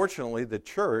unfortunately, the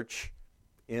church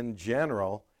in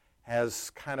general has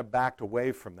kind of backed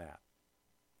away from that.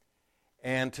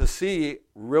 And to see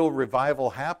real revival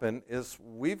happen is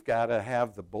we've got to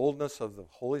have the boldness of the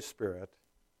Holy Spirit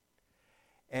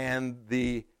and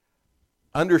the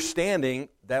understanding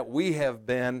that we have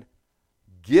been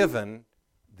given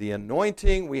the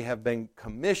anointing, we have been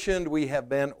commissioned, we have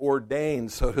been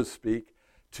ordained, so to speak,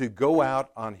 to go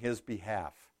out on His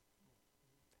behalf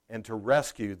and to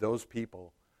rescue those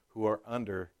people who are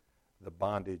under the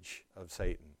bondage of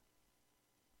Satan.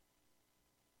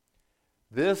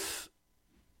 This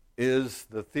is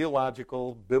the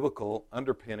theological, biblical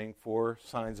underpinning for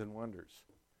signs and wonders.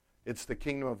 It's the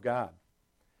kingdom of God.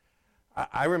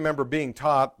 I remember being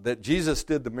taught that Jesus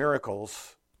did the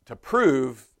miracles to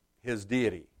prove His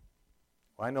deity.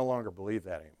 Well, I no longer believe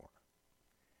that anymore.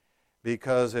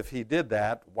 Because if He did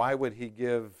that, why would He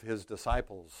give His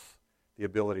disciples the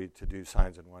ability to do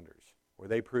signs and wonders? Were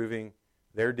they proving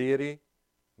their deity?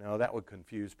 No, that would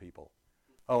confuse people.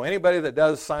 Oh, anybody that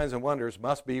does signs and wonders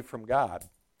must be from God,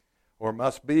 or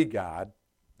must be God.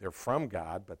 They're from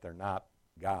God, but they're not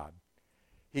God.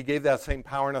 He gave that same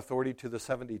power and authority to the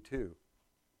 72.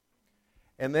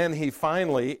 And then He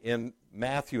finally, in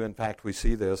Matthew, in fact, we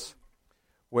see this,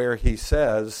 where He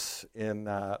says in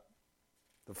the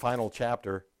final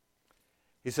chapter,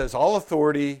 He says, all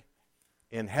authority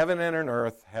in heaven and on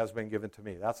earth has been given to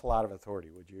me. That's a lot of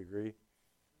authority, would you agree?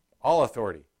 All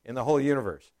authority in the whole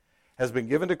universe has been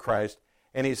given to Christ.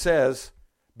 And He says,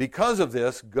 because of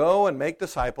this, go and make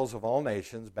disciples of all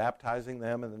nations, baptizing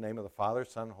them in the name of the Father,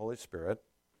 Son, and Holy Spirit,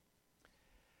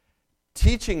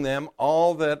 teaching them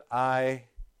all that I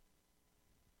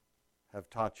have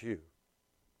taught you.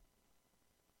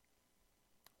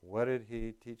 What did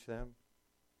He teach them?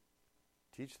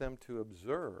 Teach them to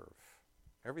observe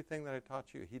everything that I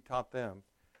taught you. He taught them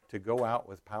to go out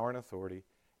with power and authority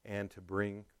and to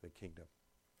bring the kingdom.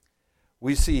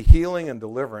 We see healing and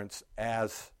deliverance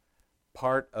as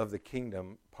part of the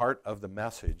kingdom, part of the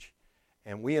message,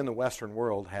 and we in the Western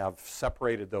world have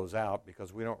separated those out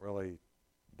because we don't really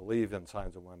believe in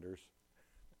signs and wonders.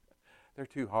 They're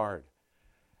too hard.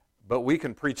 But we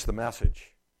can preach the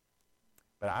message.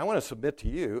 But I want to submit to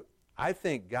you, I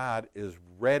think God is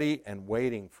ready and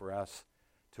waiting for us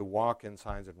to walk in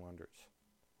signs and wonders.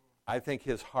 I think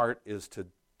His heart is to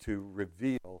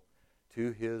reveal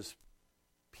to His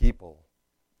people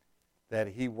that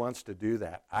He wants to do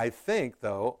that. I think,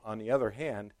 though, on the other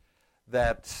hand,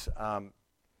 that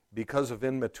because of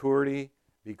immaturity,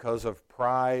 because of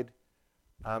pride.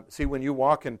 See, when you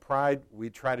walk in pride, we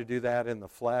try to do that in the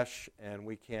flesh, and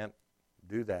we can't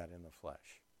do that in the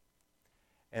flesh.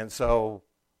 And so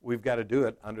we've got to do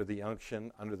it under the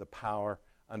unction, under the power,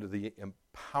 under the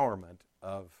empowerment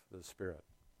of the Spirit.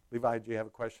 Levi, do you have a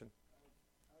question?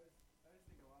 I just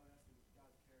think a lot of that is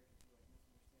God's character too, like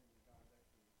misunderstanding that God is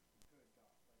actually a good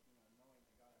God. Like, knowing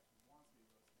that God actually wants to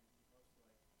do those things, as opposed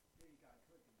to like, maybe God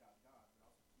could because God's God, but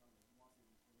also just knowing that He wants to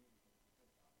do these things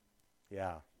because He's a good God.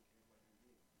 Yeah.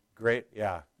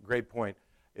 Great point.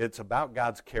 It's about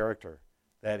God's character,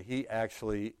 that He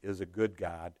actually is a good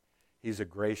God. He's a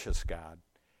gracious God.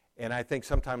 And I think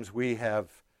sometimes we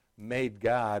have made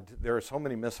God, there are so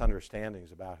many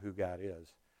misunderstandings about who God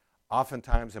is.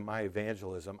 Oftentimes in my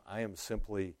evangelism, I am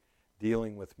simply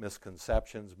dealing with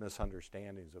misconceptions,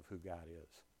 misunderstandings of who God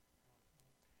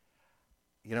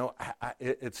is.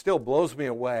 It still blows me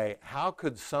away. How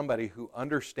could somebody who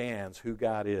understands who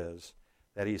God is,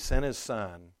 that He sent His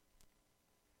Son,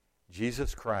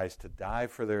 Jesus Christ, to die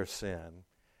for their sin,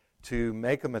 to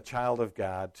make them a child of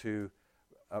God, to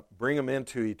bring them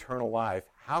into eternal life,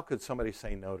 how could somebody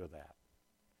say no to that?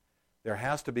 There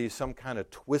has to be some kind of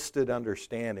twisted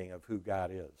understanding of who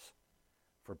God is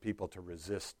for people to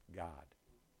resist God.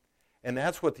 And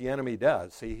that's what the enemy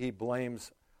does. See, he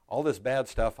blames all this bad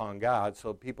stuff on God,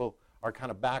 so people are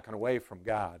kind of backing away from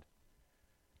God.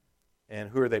 And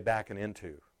who are they backing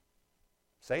into?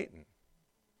 Satan.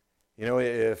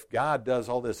 If God does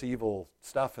all this evil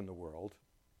stuff in the world,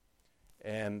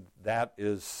 and that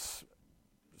is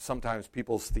sometimes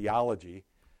people's theology.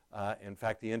 In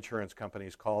fact, the insurance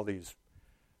companies call these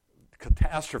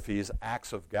catastrophes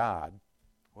acts of God.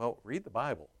 Well, read the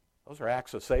Bible. Those are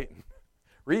acts of Satan.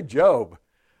 Read Job.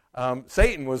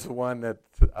 Satan was the one that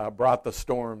brought the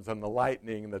storms and the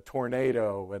lightning and the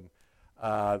tornado and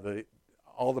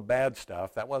all the bad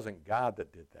stuff. That wasn't God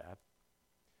that did that.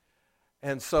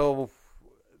 And so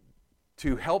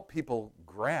to help people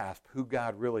grasp who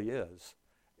God really is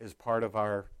part of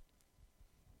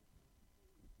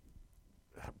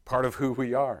who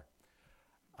we are.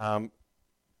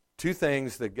 Two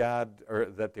things that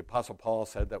that the Apostle Paul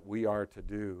said that we are to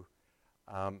do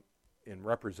in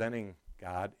representing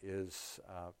God is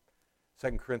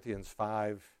 2 Corinthians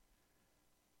 5,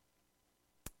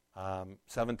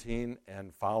 17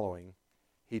 and following.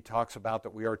 He talks about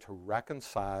that we are to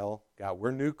reconcile God.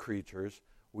 We're new creatures.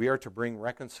 We are to bring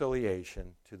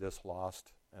reconciliation to this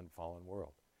lost and fallen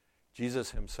world.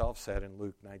 Jesus himself said in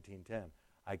Luke 19:10,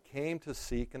 I came to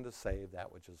seek and to save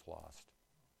that which is lost.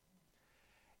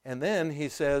 And then he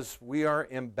says we are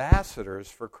ambassadors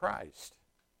for Christ.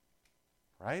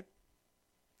 Right?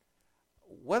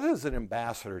 What does an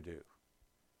ambassador do?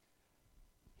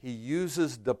 He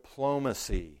uses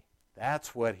diplomacy.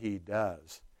 That's what he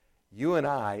does. You and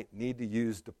I need to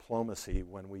use diplomacy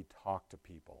when we talk to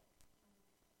people.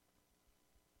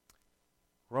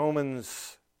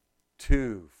 Romans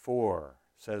 2:4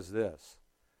 says this,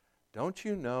 don't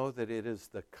you know that it is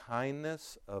the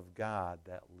kindness of God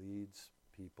that leads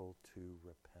people to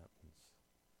repentance?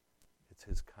 It's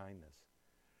his kindness.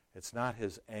 It's not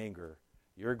his anger.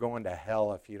 You're going to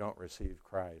hell if you don't receive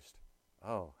Christ.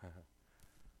 Oh,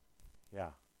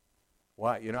 yeah.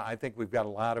 Well, I think we've got a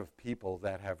lot of people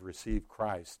that have received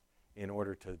Christ in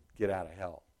order to get out of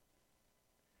hell.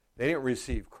 They didn't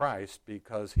receive Christ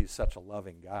because he's such a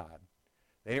loving God.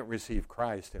 They didn't receive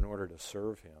Christ in order to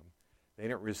serve him. They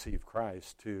didn't receive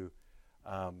Christ to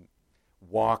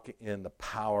walk in the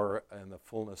power and the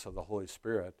fullness of the Holy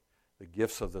Spirit, the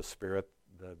gifts of the Spirit,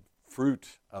 the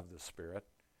fruit of the Spirit.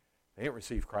 They didn't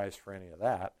receive Christ for any of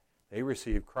that. They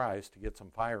received Christ to get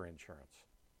some fire insurance.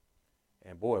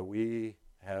 And boy, we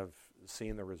have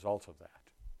seen the results of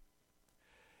that.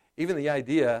 Even the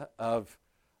idea of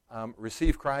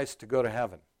receive Christ to go to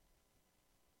heaven.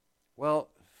 Well,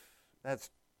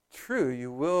 that's true,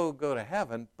 you will go to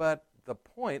heaven, but the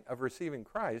point of receiving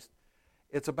Christ,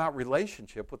 it's about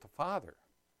relationship with the Father.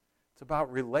 It's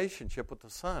about relationship with the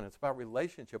Son. It's about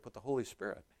relationship with the Holy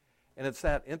Spirit. And it's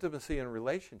that intimacy and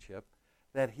relationship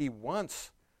that he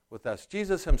wants with us.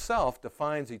 Jesus himself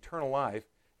defines eternal life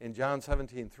in John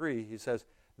 17:3. He says,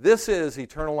 this is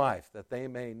eternal life, that they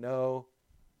may know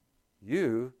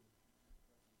you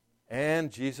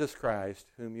and Jesus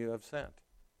Christ, whom you have sent.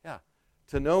 Yeah,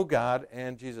 to know God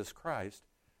and Jesus Christ,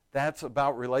 that's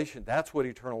about relation. That's what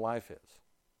eternal life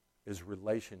is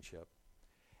relationship.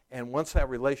 And once that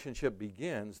relationship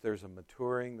begins, there's a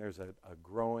maturing, there's a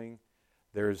growing,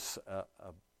 there's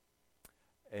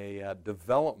a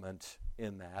development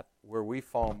in that where we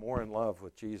fall more in love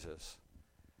with Jesus.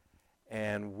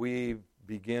 and we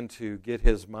begin to get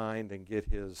his mind and get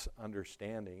his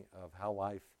understanding of how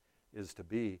life is to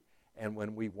be. And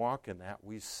when we walk in that,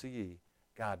 we see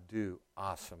God do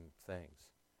awesome things.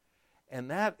 And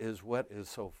that is what is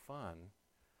so fun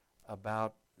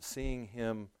about seeing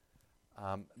him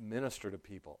minister to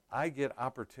people. I get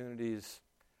opportunities.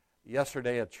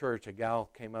 Yesterday at church, a gal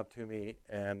came up to me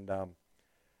and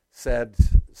said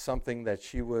something that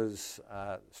she was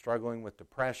struggling with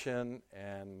depression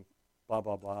and blah,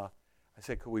 blah, blah. I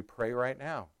said, could we pray right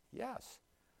now? Yes.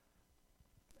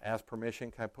 Asked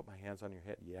permission, can I put my hands on your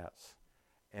head? Yes.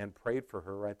 And prayed for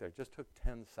her right there. It just took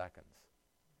 10 seconds.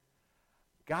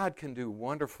 God can do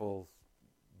wonderful,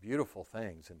 beautiful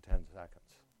things in 10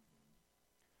 seconds.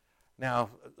 Now,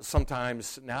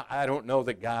 sometimes, I don't know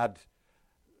that God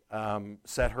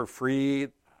set her free.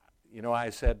 You know,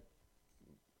 I said,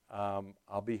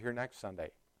 I'll be here next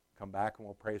Sunday. Come back and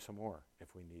we'll pray some more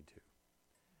if we need to.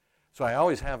 So I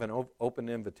always have an open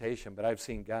invitation, but I've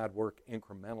seen God work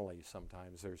incrementally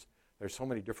sometimes. There's so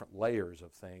many different layers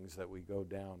of things that we go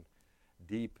down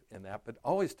deep in that, but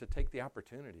always to take the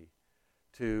opportunity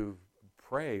to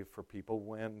pray for people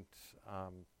when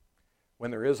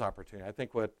there is opportunity. I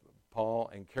think what Paul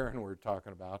and Karen were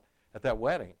talking about at that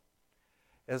wedding,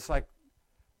 it's like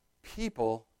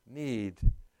people need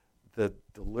the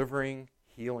delivering,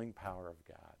 healing power of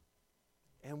God.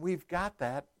 And we've got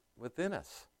that within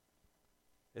us.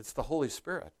 It's the Holy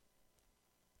Spirit.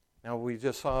 Now, we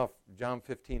just saw John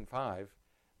 15:5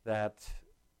 that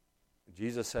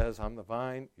Jesus says, I'm the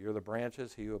vine, you're the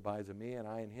branches, he who abides in me and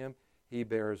I in him, he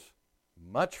bears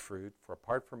much fruit, for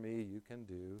apart from me you can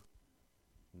do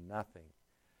nothing.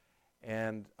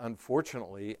 And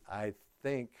unfortunately, I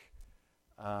think,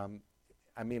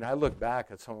 I look back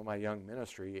at some of my young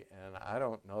ministry and I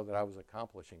don't know that I was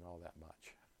accomplishing all that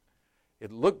much.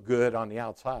 It looked good on the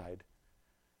outside,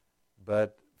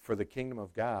 but for the kingdom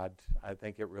of God, I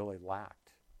think it really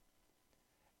lacked.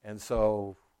 And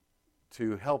so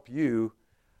to help you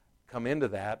come into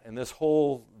that, and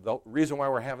the reason why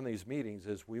we're having these meetings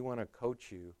is we want to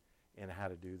coach you in how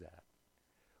to do that.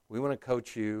 We want to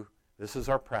coach you, this is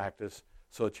our practice,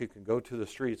 so that you can go to the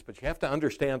streets, but you have to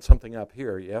understand something up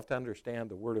here. You have to understand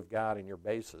the Word of God and your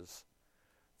basis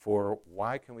for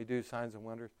why can we do signs and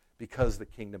wonders? Because the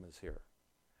kingdom is here.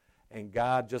 And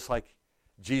God, just like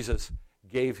Jesus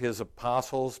gave his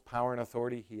apostles power and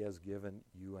authority, he has given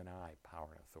you and I power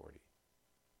and authority.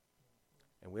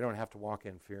 And we don't have to walk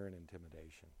in fear and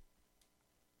intimidation.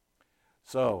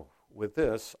 So, with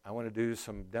this, I want to do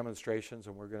some demonstrations,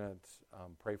 and we're going to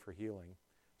pray for healing.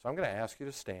 So I'm going to ask you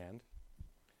to stand.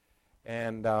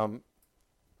 And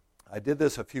I did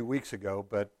this a few weeks ago,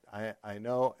 but I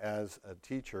know as a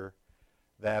teacher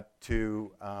that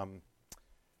to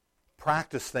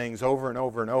practice things over and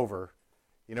over and over,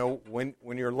 you know,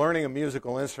 when you're learning a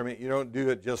musical instrument, you don't do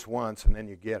it just once and then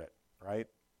you get it, right?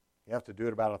 You have to do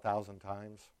it about 1,000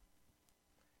 times,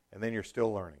 and then you're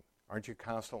still learning. Aren't you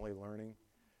constantly learning?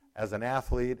 As an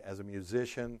athlete, as a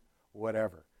musician,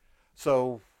 whatever.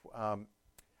 So I'm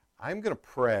going to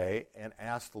pray and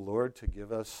ask the Lord to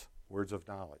give us words of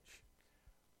knowledge.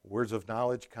 Words of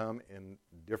knowledge come in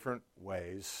different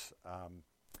ways.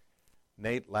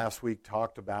 Nate last week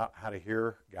talked about how to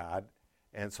hear God.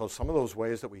 And so some of those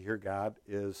ways that we hear God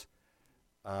is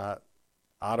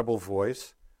audible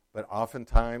voice, but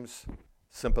oftentimes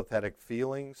sympathetic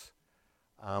feelings,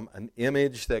 an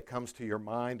image that comes to your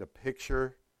mind, a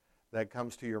picture that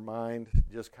comes to your mind,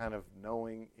 just kind of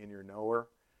knowing in your knower.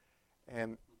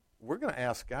 And we're going to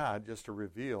ask God just to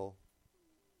reveal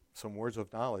some words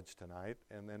of knowledge tonight,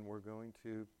 and then we're going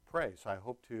to pray. So I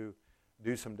hope to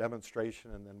do some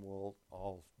demonstration, and then we'll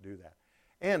all do that.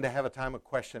 And to have a time of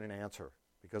question and answer,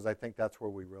 because I think that's where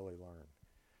we really learn,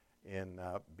 in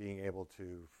being able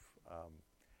to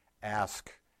ask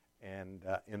and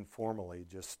informally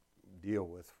just deal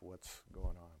with what's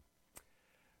going on.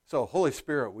 So, Holy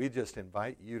Spirit, we just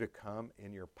invite you to come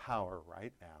in your power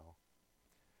right now.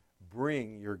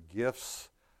 Bring your gifts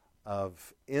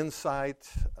of insight,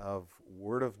 of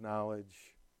word of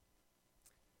knowledge,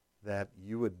 that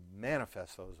you would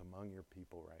manifest those among your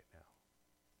people right now.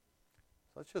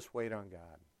 So let's just wait on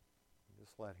God.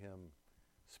 Just let him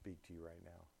speak to you right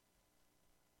now.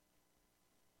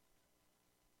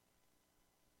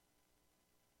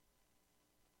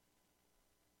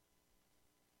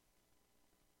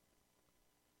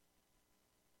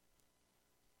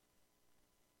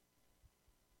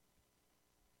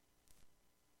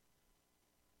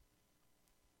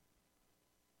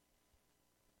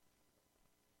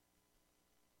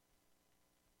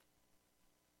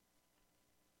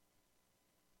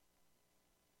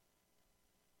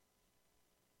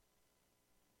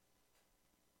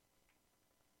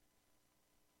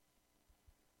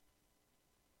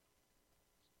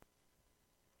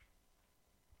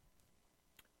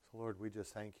 So, Lord, we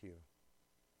just thank you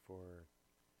for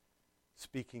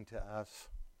speaking to us,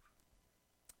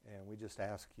 and we just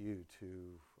ask you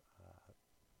to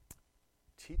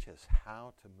teach us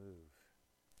how to move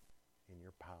in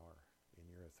your power, in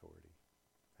your authority.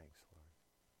 Thanks,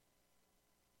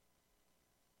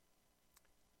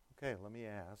 Lord. Okay, let me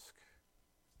ask,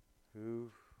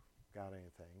 who got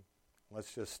anything?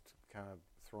 Let's just kind of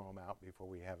throw them out before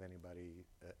we have anybody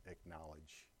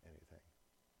acknowledge anything.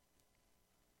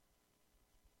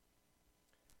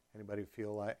 Anybody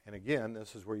feel like, and again,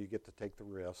 this is where you get to take the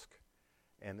risk,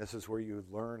 and this is where you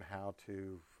learn how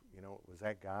to, was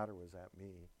that God or was that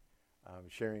me?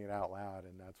 Sharing it out loud,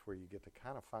 and that's where you get to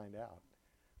kind of find out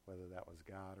whether that was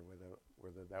God or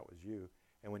whether that was you.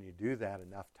 And when you do that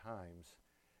enough times,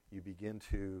 you begin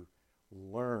to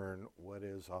learn what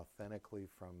is authentically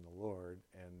from the Lord,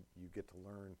 and you get to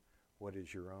learn what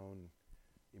is your own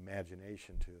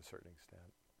imagination to a certain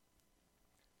extent.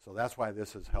 So that's why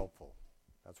this is helpful.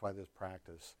 That's why this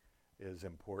practice is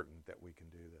important, that we can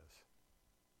do this.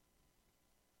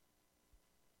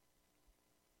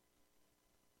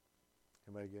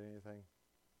 Anybody get anything?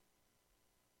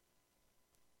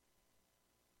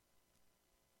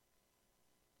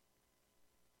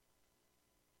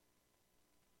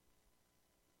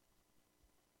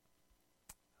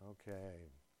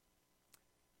 Okay.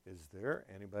 Is there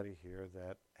anybody here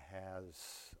that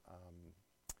has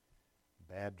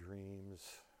bad dreams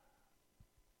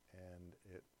and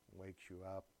it wakes you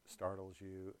up, startles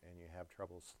you, and you have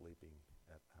trouble sleeping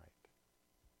at night?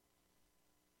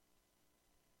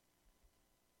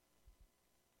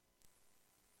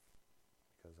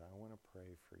 Because I want to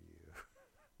pray for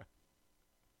you.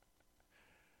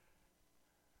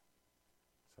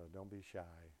 So don't be shy.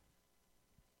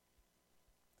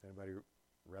 Does anybody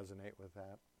resonate with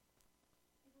that?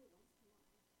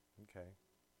 Okay.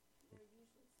 They're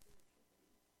usually spiritual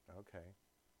things. Okay.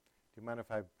 Do you mind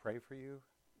if I pray for you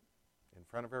in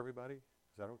front of everybody?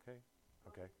 Is that okay?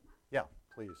 Okay. Yeah,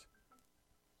 please.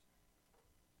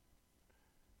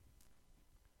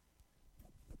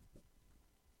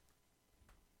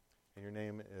 And your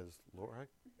name is Laura?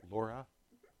 Laura?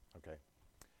 Okay.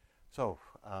 So,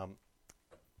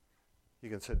 you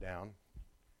can sit down.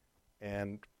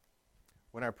 And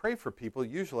when I pray for people,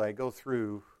 usually I go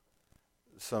through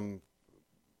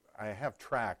I have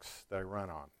tracks that I run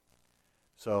on.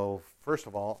 So first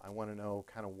of all, I want to know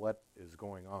kind of what is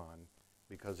going on,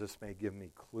 because this may give me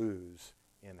clues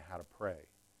in how to pray.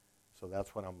 So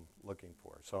that's what I'm looking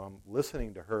for. So I'm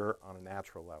listening to her on a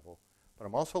natural level, but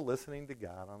I'm also listening to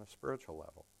God on a spiritual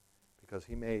level, because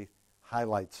he may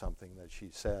highlight something that she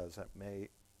says that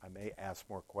I may ask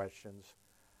more questions.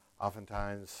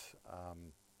 Oftentimes,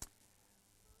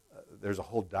 there's a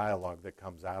whole dialogue that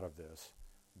comes out of this,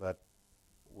 but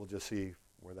we'll just see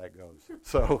where that goes.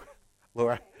 So,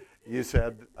 Laura, you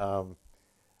said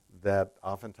that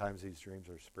oftentimes these dreams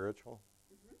are spiritual.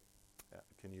 Mm-hmm.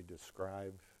 Can you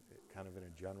describe it kind of in a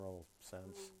general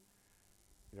sense?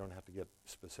 You don't have to get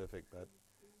specific, but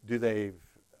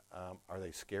are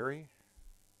they scary?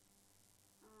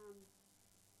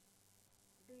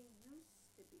 They used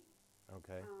to be.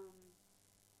 Okay. I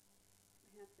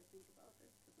have to think about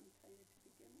this because I'm tired to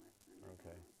begin with, and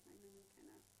Okay. I don't know, and then we kind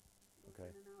of look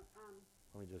Okay. in and out.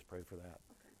 Let me just pray for that.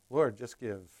 Okay. Lord, just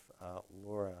give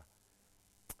Laura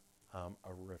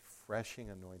a refreshing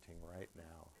anointing right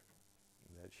now,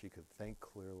 that she could think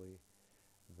clearly,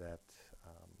 that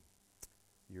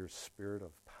your spirit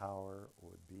of power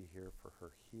would be here for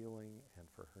her healing and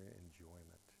for her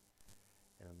enjoyment.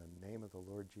 And in the name of the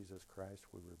Lord Jesus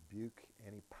Christ, we rebuke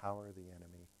any power of the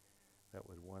enemy that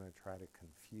would want to try to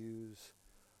confuse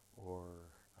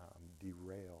or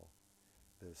derail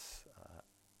this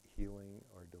healing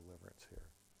or deliverance here.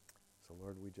 So,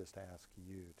 Lord, we just ask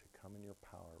you to come in your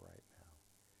power right now.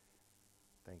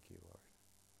 Thank you, Lord.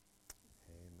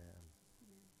 Amen.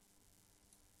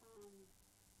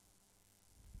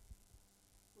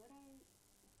 What I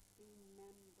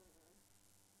remember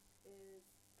is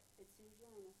it's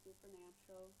usually on a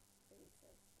supernatural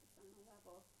basis, it's on a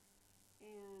level,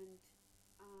 and it's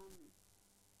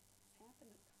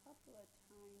happened a couple of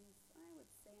times, I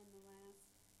would say in the last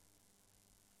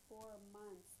 4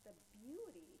 months. The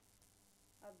beauty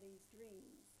of these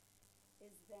dreams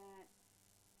is that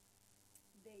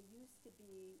they used to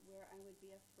be where I would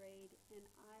be afraid, and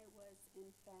I was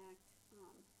in fact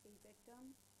a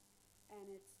victim, and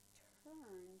it's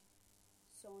turned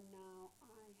so now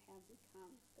I have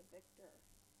become the victor.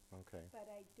 Okay. But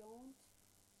I've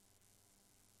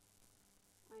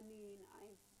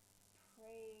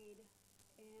prayed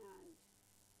and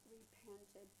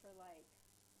repented for like,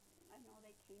 I know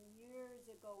they came years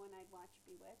ago when I'd watched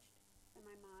Bewitched, and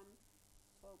my mom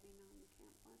told me, no, you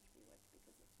can't watch Bewitched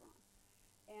because it's wrong.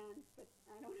 But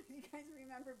I don't know if you guys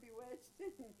remember Bewitched,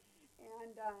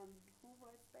 and who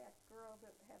was that girl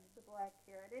that had the black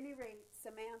hair? At any rate,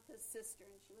 Samantha's sister,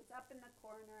 and she was up in the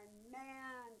corner, and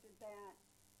man, did that.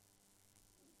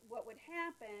 What would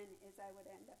happen is I would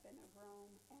end up in a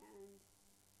room, and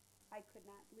I could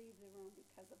not leave the room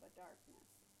because of a darkness,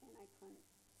 and I couldn't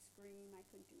scream, I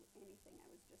couldn't do anything, I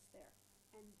was just there.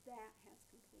 And that has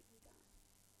completely gone.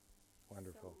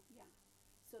 Wonderful. So, yeah.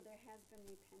 So there has been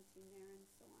repenting there and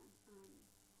so on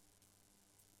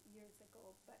years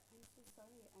ago, but I'm so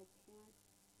sorry, I can't.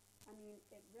 I mean,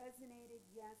 it resonated,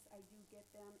 yes, I do get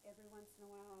them. Every once in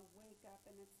a while I'll wake up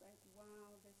and it's like,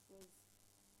 wow, this was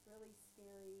really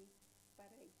scary,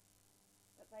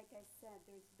 but like I said,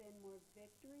 there's been more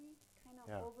victory kind of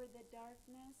over the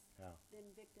darkness than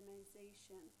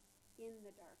victimization in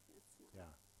the darkness now.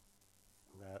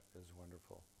 Yeah, that is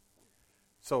wonderful.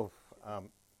 So,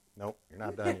 nope, you're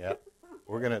not done yet.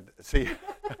 We're going to see.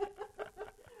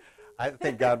 I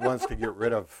think God wants to get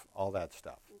rid of all that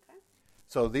stuff. Okay.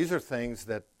 So these are things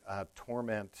that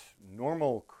torment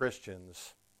normal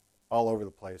Christians all over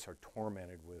the place are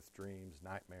tormented with dreams,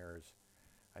 nightmares.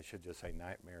 I should just say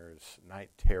nightmares, night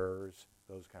terrors,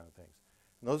 those kind of things.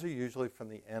 And those are usually from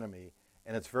the enemy,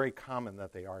 and it's very common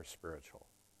that they are spiritual.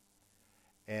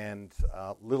 And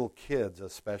little kids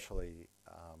especially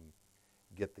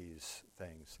get these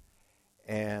things.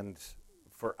 And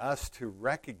for us to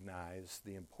recognize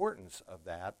the importance of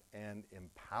that and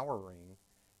empowering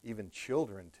even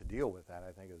children to deal with that,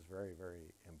 I think is very,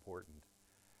 very important.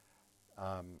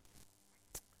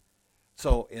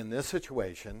 So in this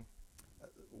situation,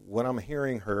 what I'm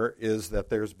hearing her is that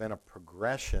there's been a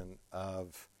progression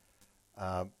of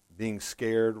being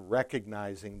scared,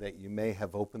 recognizing that you may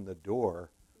have opened the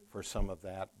door for some of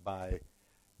that by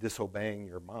disobeying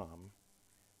your mom,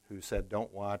 who said,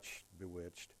 don't watch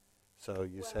Bewitched. So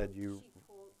you said you... She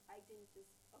told, I didn't just,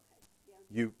 okay,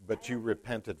 yeah. But you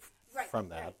repented from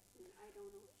that. Right. I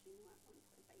don't know if she knew at one point,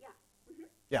 but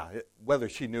yeah. Yeah, whether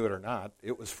she knew it or not,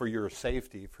 it was for your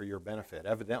safety, for your benefit.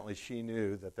 Evidently, she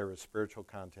knew that there was spiritual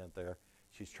content there.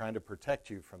 She's trying to protect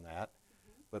you from that.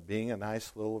 But being a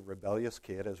nice little rebellious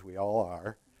kid, as we all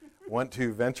are, want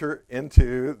to venture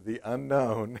into the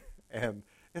unknown. And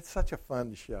it's such a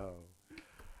fun show.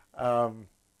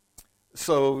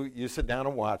 So you sit down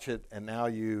and watch it, and now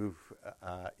you,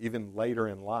 even later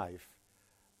in life,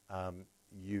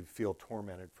 you feel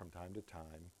tormented from time to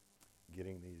time,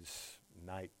 getting these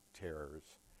night terrors.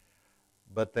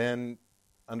 But then,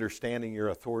 understanding your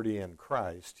authority in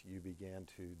Christ, you began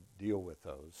to deal with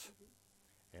those.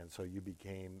 And so you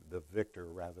became the victor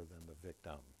rather than the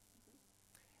victim.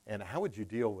 And how would you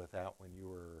deal with that when you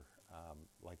were,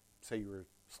 like, say you were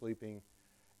sleeping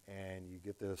and you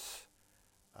get this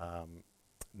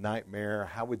nightmare?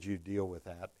 How would you deal with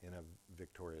that in a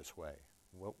victorious way?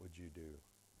 What would you do?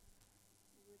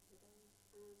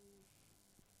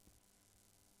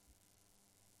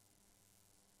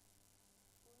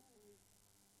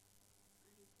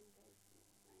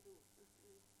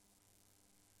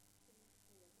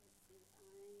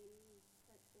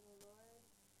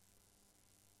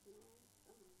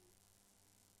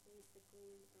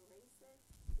 Basically erase it,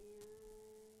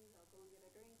 and I'll go and get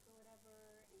a drink or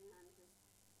whatever, and just...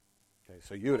 Okay,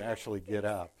 so you would actually get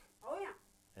up. Oh, yeah.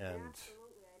 And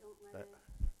absolutely. I don't let it...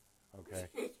 Okay.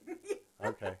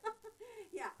 Okay.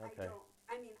 Yeah, Okay. I don't.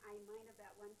 I mean, I might have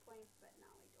at one point, but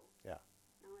now I don't. Yeah.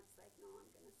 Now it's like, no, I'm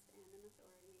going to stand in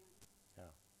authority and get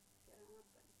up.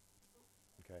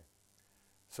 Okay.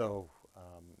 So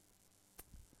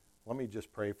let me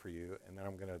just pray for you, and then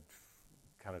I'm going to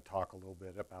kind of talk a little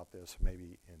bit about this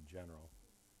maybe in general.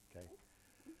 Okay?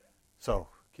 So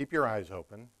keep your eyes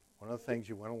open. One of the things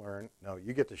you want to learn, no,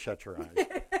 you get to shut your eyes,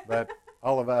 but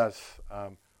all of us,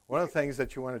 one of the things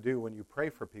that you want to do when you pray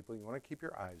for people, you want to keep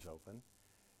your eyes open,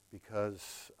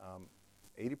 because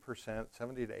 80%,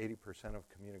 70 to 80% of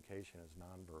communication is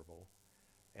nonverbal,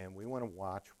 and we want to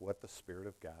watch what the Spirit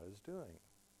of God is doing.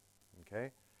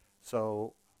 Okay?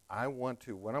 So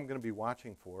what I'm going to be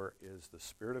watching for is the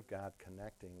Spirit of God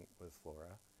connecting with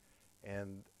Laura.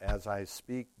 And as I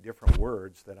speak different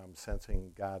words that I'm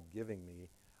sensing God giving me,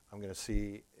 I'm going to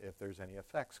see if there's any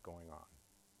effects going on.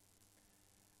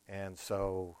 And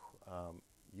so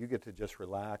you get to just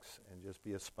relax and just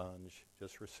be a sponge,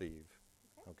 just receive.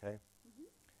 Okay? Mm-hmm.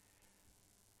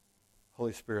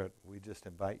 Holy Spirit, we just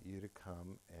invite you to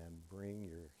come and bring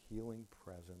your healing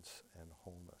presence and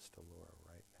wholeness to Laura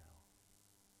right now.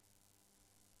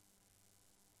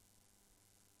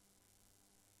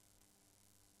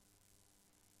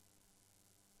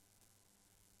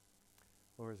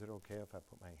 Laura, is it okay if I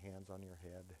put my hands on your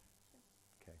head?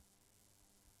 Okay.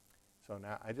 So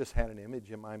now I just had an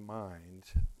image in my mind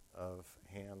of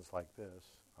hands like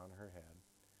this on her head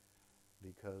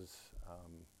because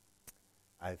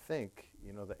I think,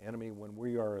 the enemy, when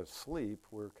we are asleep,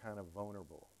 we're kind of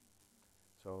vulnerable.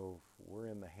 So we're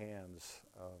in the hands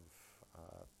of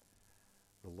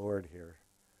the Lord here.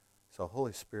 So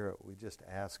Holy Spirit, we just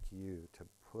ask you to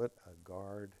put a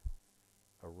guard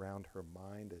around her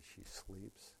mind as she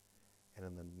sleeps. And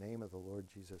in the name of the Lord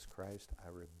Jesus Christ, I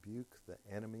rebuke the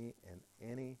enemy and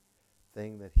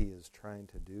anything that he is trying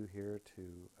to do here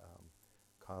to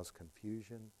cause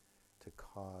confusion, to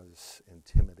cause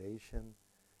intimidation,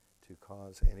 to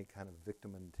cause any kind of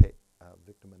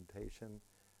victimization.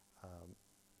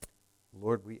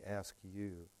 Lord, we ask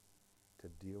you to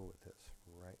deal with this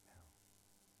right now.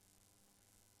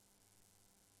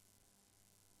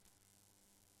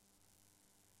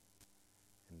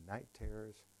 And night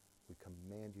terrors, we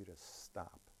command you to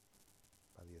stop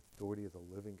by the authority of the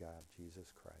living God,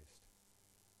 Jesus Christ.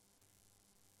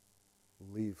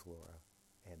 Leave, Laura,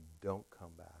 and don't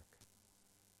come back.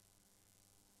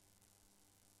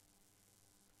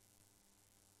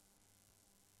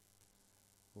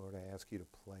 Lord, I ask you to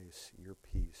place your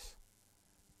peace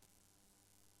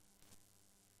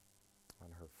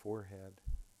on her forehead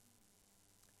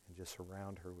and just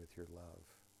surround her with your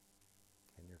love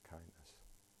and your kindness.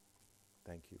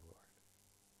 Thank you, Lord.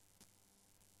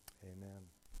 Amen.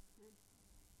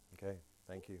 Okay,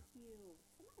 thank you.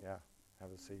 Yeah,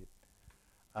 have a seat.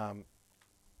 One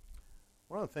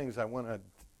of the things I want to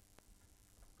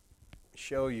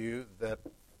show you that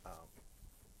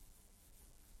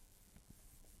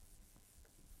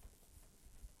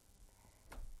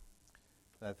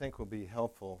that I think will be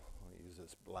helpful. I'll use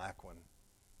this black one.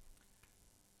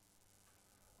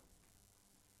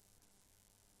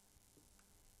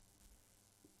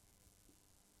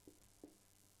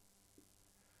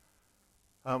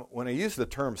 When I use the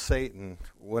term Satan,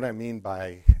 what I mean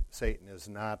by Satan is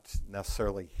not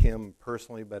necessarily him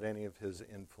personally, but any of his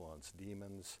influence,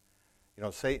 demons.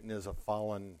 Satan is a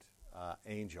fallen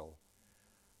angel.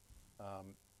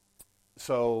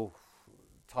 So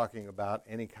talking about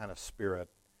any kind of spirit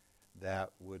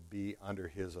that would be under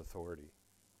his authority.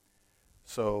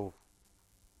 So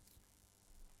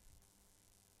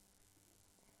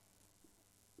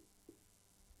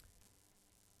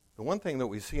the one thing that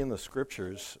we see in the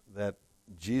scriptures that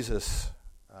Jesus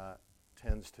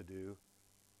tends to do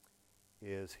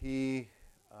is he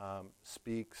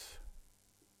speaks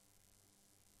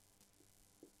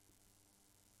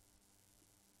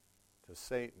to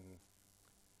Satan,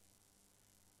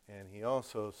 and he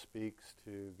also speaks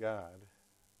to God.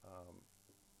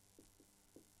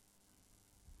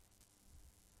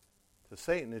 To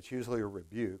Satan, it's usually a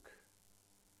rebuke,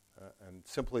 and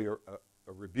simply a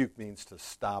rebuke means to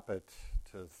stop it,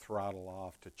 to throttle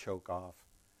off, to choke off.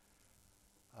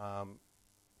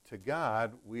 To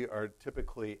God, we are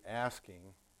typically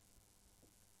asking.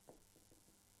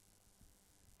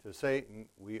 To Satan,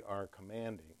 we are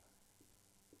commanding.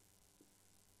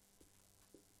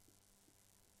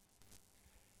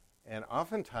 And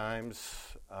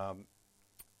oftentimes,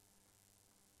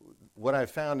 what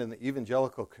I've found in the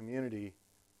evangelical community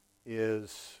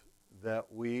is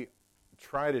that we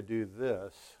try to do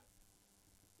this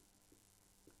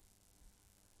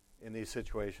in these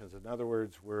situations. In other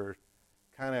words, we're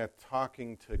kind of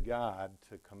talking to God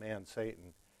to command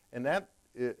Satan. And that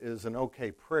is an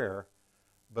okay prayer,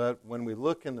 but when we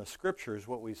look in the scriptures,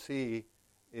 what we see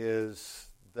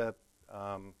is that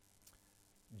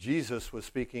Jesus was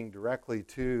speaking directly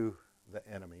to the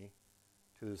enemy,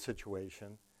 to the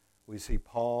situation. We see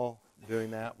Paul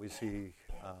doing that. We see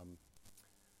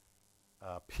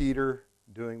Peter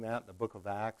doing that in the book of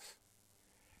Acts.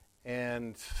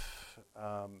 And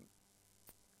I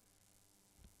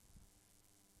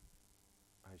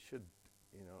should,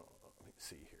 let me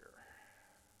see here.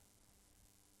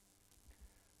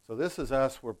 So this is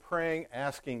us. We're praying,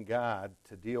 asking God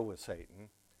to deal with Satan.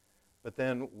 But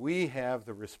then we have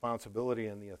the responsibility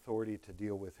and the authority to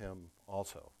deal with him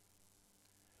also.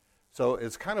 So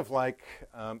it's kind of like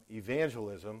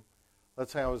evangelism.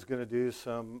 Let's say I was going to do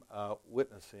some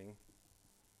witnessing.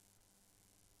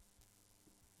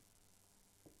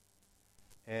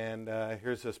 And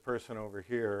here's this person over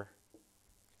here.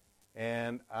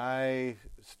 And I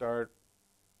start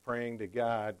praying to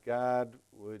God, God,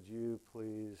 would you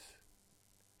please,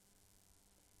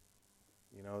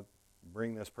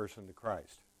 bring this person to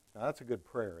Christ. Now, that's a good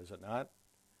prayer, is it not?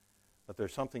 But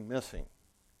there's something missing.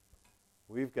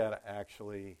 We've got to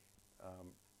actually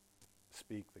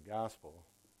speak the gospel.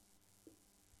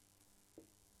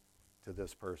 to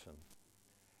this person.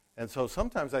 And so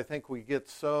sometimes I think we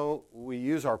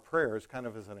use our prayers kind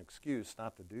of as an excuse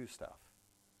not to do stuff.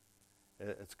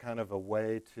 It's kind of a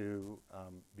way to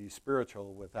be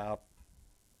spiritual without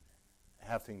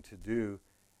having to do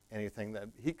anything. That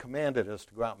he commanded us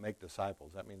to go out and make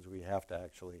disciples. That means we have to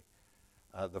actually,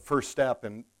 the first step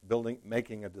in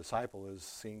making a disciple is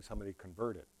seeing somebody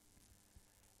converted.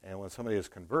 And when somebody is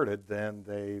converted, then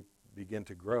they begin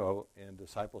to grow in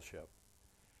discipleship.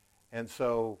 And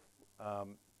so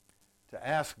to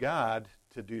ask God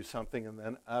to do something and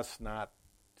then us not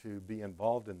to be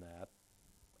involved in that,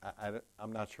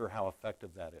 I'm not sure how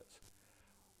effective that is.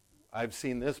 I've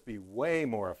seen this be way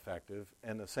more effective,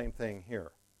 and the same thing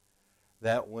here.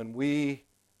 That when we,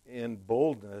 in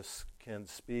boldness, can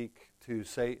speak to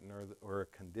Satan or a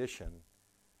condition,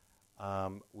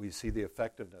 we see the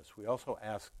effectiveness. We also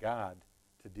ask God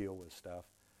to deal with stuff.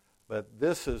 But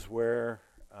this is where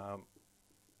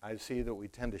I see that we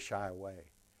tend to shy away.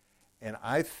 And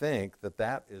I think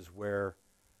that is where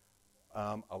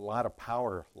a lot of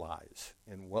power lies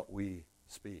in what we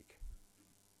speak.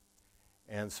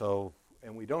 And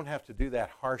we don't have to do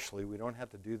that harshly. We don't have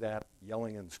to do that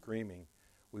yelling and screaming.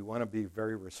 We want to be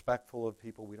very respectful of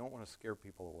people. We don't want to scare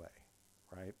people away,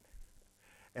 right?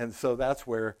 And so that's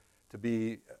where to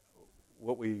be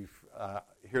what we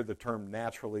hear the term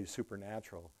naturally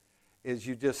supernatural is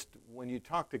when you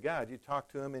talk to God, you talk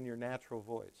to him in your natural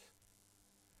voice.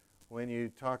 When you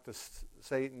talk to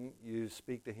Satan, you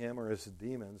speak to him or his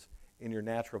demons in your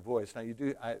natural voice. Now,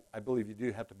 I believe you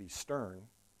do have to be stern,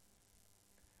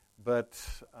 but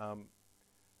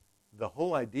the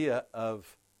whole idea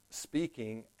of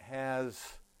speaking has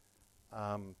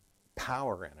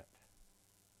power in it.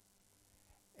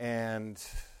 And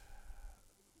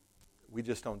we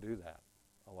just don't do that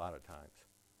a lot of times.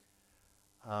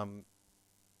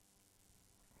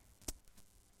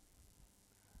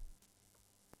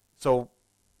 So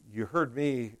you heard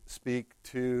me speak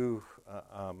to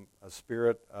a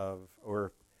spirit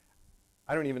or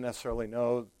I don't even necessarily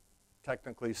know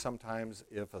technically sometimes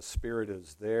if a spirit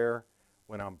is there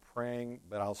when I'm praying,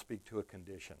 but I'll speak to a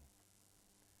condition.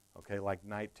 Okay, like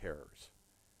night terrors.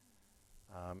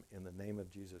 In the name of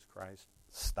Jesus Christ,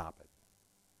 stop it.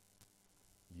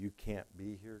 You can't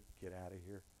be here. Get out of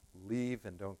here. Leave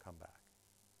and don't come back.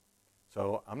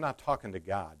 So I'm not talking to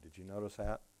God. Did you notice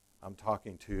that? I'm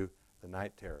talking to the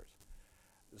night terrors.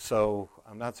 So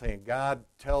I'm not saying, God,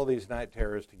 tell these night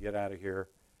terrors to get out of here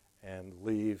and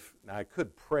leave. Now, I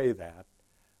could pray that,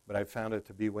 but I found it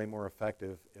to be way more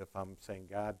effective if I'm saying,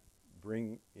 God,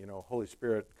 bring, Holy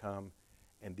Spirit, come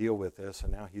and deal with this.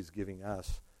 And now he's giving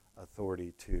us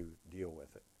authority to deal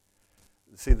with it.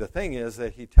 See, the thing is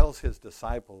that he tells his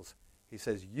disciples, he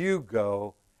says, you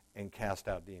go and cast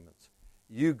out demons.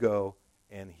 You go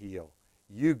and heal.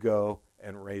 You go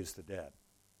and raise the dead.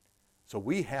 So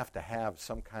we have to have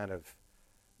some kind of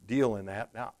deal in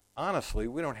that. Now, honestly,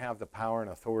 we don't have the power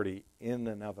and authority in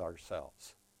and of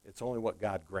ourselves. It's only what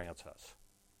God grants us,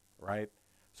 right?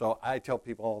 So I tell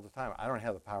people all the time, I don't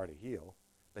have the power to heal,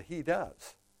 but he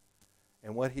does.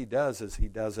 And what he does is he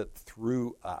does it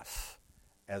through us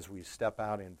as we step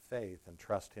out in faith and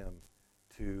trust him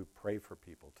to pray for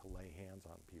people, to lay hands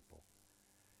on people,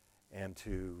 and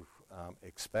to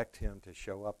expect him to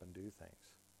show up and do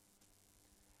things.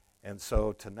 And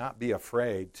so to not be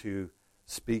afraid to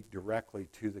speak directly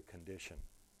to the condition.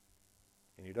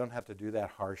 And you don't have to do that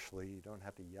harshly. You don't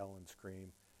have to yell and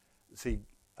scream. See,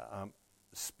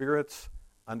 spirits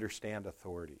understand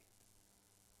authority.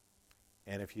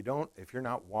 And if you're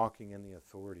not walking in the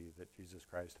authority that Jesus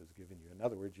Christ has given you, in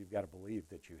other words, you've got to believe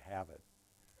that you have it.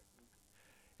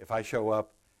 If I show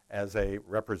up as a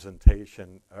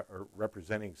representation or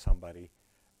representing somebody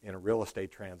in a real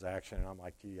estate transaction, and I'm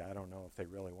like, gee, I don't know if they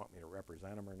really want me to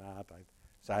represent them or not,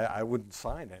 I wouldn't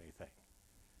sign anything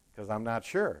because I'm not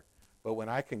sure. But when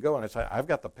I can go and I say, I've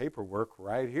got the paperwork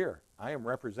right here. I am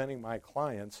representing my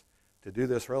clients to do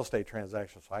this real estate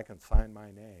transaction, so I can sign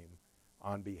my name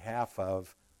on behalf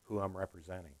of who I'm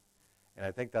representing. And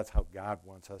I think that's how God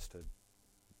wants us to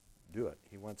do it.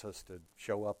 He wants us to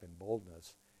show up in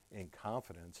boldness, in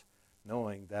confidence,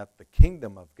 knowing that the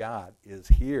kingdom of God is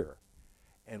here.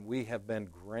 And we have been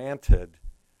granted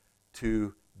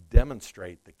to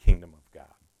demonstrate the kingdom of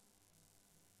God.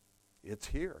 It's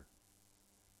here.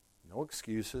 No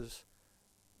excuses.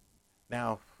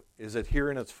 Now, is it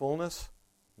here in its fullness?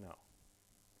 No.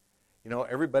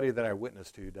 Everybody that I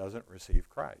witness to doesn't receive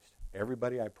Christ.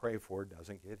 Everybody I pray for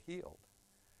doesn't get healed.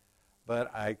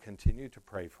 But I continue to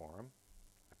pray for them.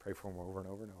 I pray for them over and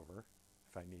over and over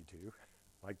if I need to.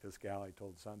 Like this gal I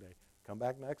told Sunday, come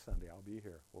back next Sunday, I'll be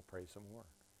here. We'll pray some more.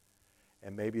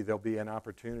 And maybe there'll be an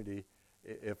opportunity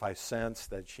if I sense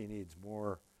that she needs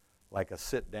more like a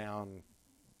sit-down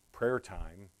prayer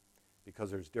time because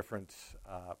there's different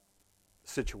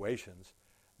situations,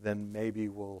 then maybe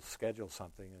we'll schedule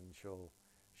something and she'll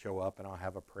show up and I'll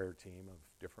have a prayer team of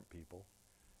different people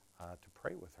to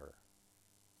pray with her.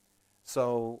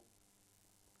 So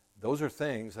those are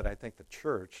things that I think the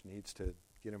church needs to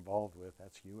get involved with.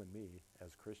 That's you and me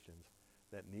as Christians.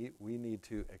 We need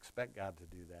to expect God to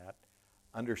do that,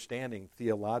 understanding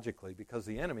theologically, because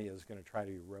the enemy is going to try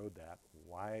to erode that.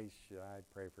 Why should I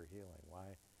pray for healing?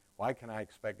 Why can I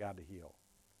expect God to heal?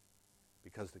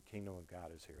 Because the kingdom of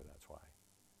God is here, that's why.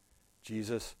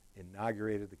 Jesus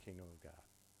inaugurated the kingdom of God.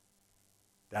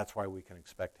 That's why we can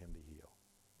expect him to heal,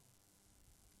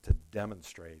 to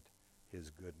demonstrate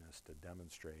his goodness, to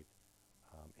demonstrate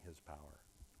his power.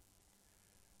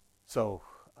 So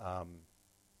I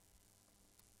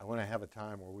want to have a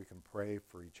time where we can pray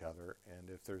for each other, and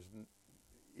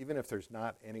even if there's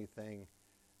not anything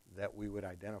that we would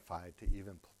identify, to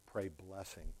even pray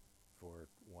blessing for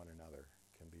one another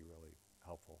can be really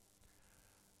helpful.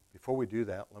 Before we do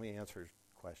that, let me answer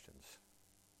questions,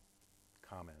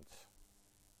 comments.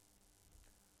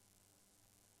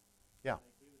 Yeah. I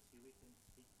agree with you. We can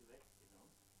speak direct,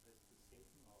 as to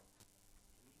Satan, or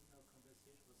even have a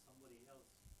conversation with somebody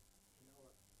else. We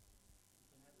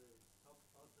can have a talk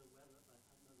about the weather, but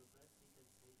under the breath we can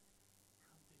say,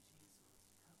 "Come to Jesus.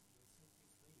 Come, he'll set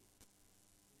you free."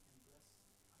 We can bless.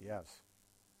 Yes.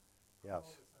 Yes.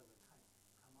 All this other time.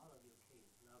 Come out of your cave,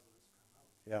 Lazarus, come out.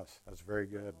 Yes, that's very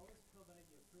good. Always provide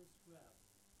your first breath.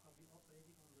 Are we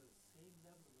operating on the same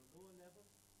level, the lower level,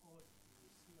 or do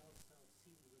we see ourselves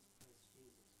seated with Christ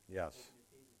Jesus? Yes. We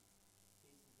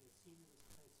are seated with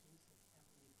Christ Jesus in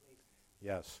heavenly places.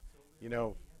 Yes. So You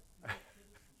know, we have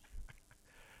citizenship.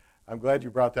 I'm glad you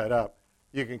brought that up.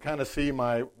 You can kind of see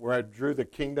where I drew the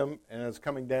kingdom and it's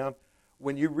coming down.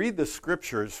 When you read the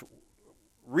scriptures,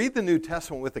 read the New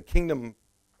Testament with the kingdom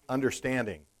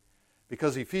understanding.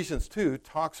 Because Ephesians 2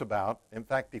 talks about, in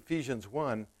fact, Ephesians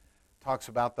 1 talks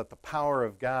about that the power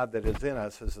of God that is in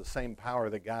us is the same power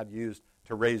that God used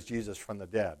to raise Jesus from the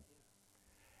dead.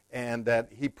 And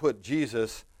that he put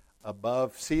Jesus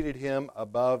above, seated him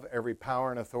above every power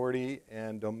and authority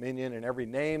and dominion and every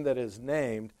name that is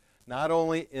named, not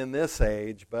only in this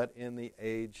age, but in the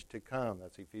age to come.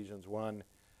 That's Ephesians 1,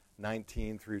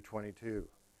 19 through 22.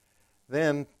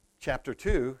 Then, chapter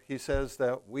 2, he says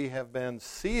that we have been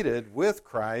seated with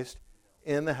Christ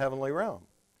in the heavenly realm.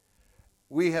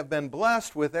 We have been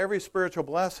blessed with every spiritual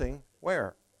blessing,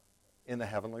 where? In the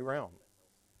heavenly realm.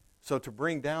 So to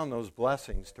bring down those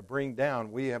blessings,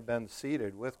 we have been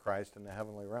seated with Christ in the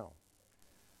heavenly realm.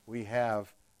 We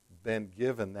have been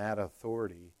given that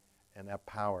authority and that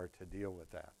power to deal with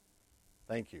that.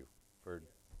 Thank you for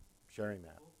sharing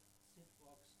that. Sit,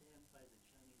 walk, stand by the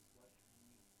Chinese watchman.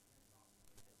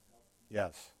 It has helped me.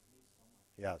 Yes. Me so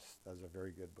much. Yes, that's a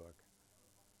very good book.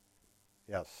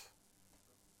 Yes.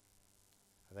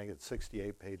 I think it's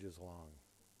 68 pages long.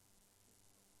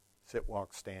 Sit,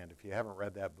 walk, stand. If you haven't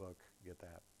read that book, get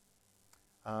that.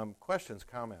 Questions,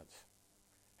 comments?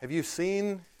 Have you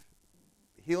seen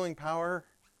healing power?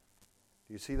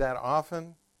 Do you see that often?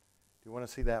 Do you want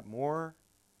to see that more?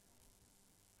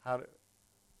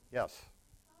 Yes.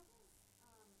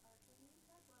 Can you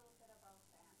talk a little bit about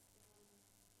fasting, healing,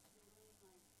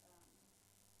 I don't know,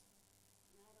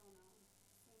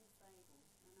 seems like,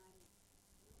 and I'm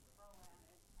no pro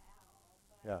at it at all,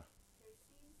 but Yeah. there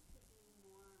seems to be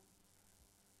more,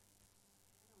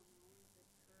 I don't know, is it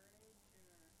courage or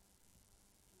more, willingness?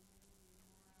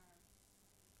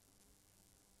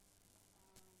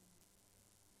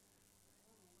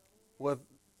 Well,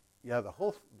 yeah, the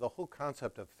whole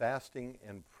concept of fasting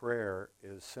and prayer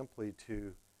is simply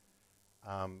to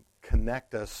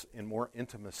connect us in more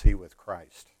intimacy with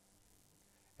Christ.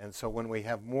 And so when we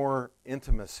have more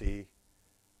intimacy,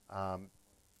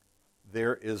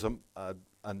 there is a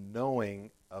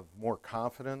knowing of more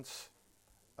confidence,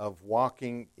 of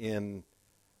walking in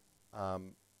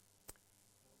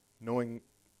knowing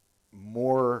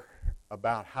more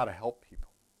about how to help people.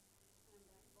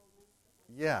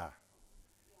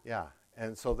 Yeah.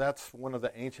 And so that's one of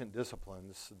the ancient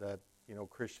disciplines that,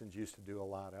 Christians used to do a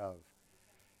lot of.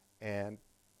 And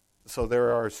so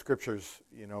there are scriptures,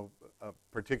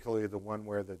 particularly the one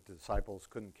where the disciples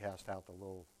couldn't cast out the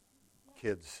little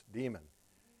kid's demon.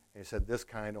 And he said this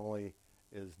kind only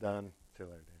is done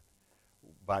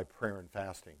by prayer and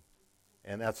fasting.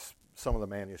 And that's some of the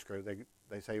manuscripts.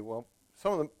 They say, well,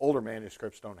 some of the older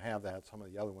manuscripts don't have that. Some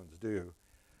of the other ones do.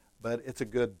 But it's a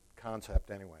good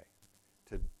concept anyway,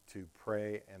 to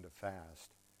pray and to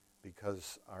fast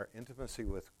because our intimacy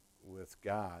with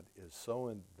God is so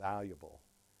invaluable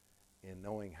in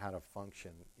knowing how to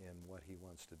function in what he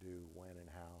wants to do, when and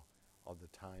how, all the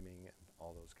timing and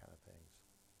all those kind of things.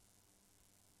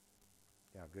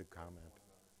 Yeah, good comment.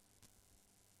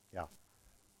 Yeah.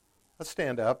 Let's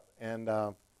stand up and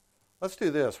let's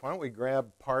do this. Why don't we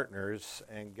grab partners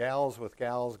and gals with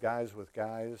gals, guys with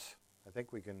guys. I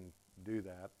think we can do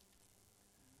that.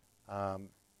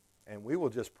 And we will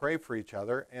just pray for each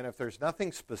other. And if there's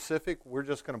nothing specific, we're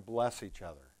just going to bless each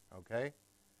other, okay?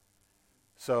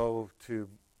 So to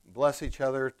bless each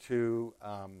other, to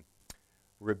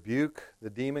rebuke the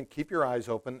demon. Keep your eyes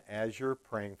open as you're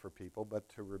praying for people, but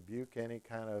to rebuke any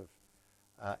kind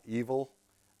of evil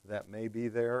that may be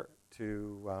there,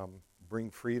 to bring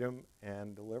freedom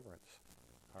and deliverance.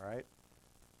 All right?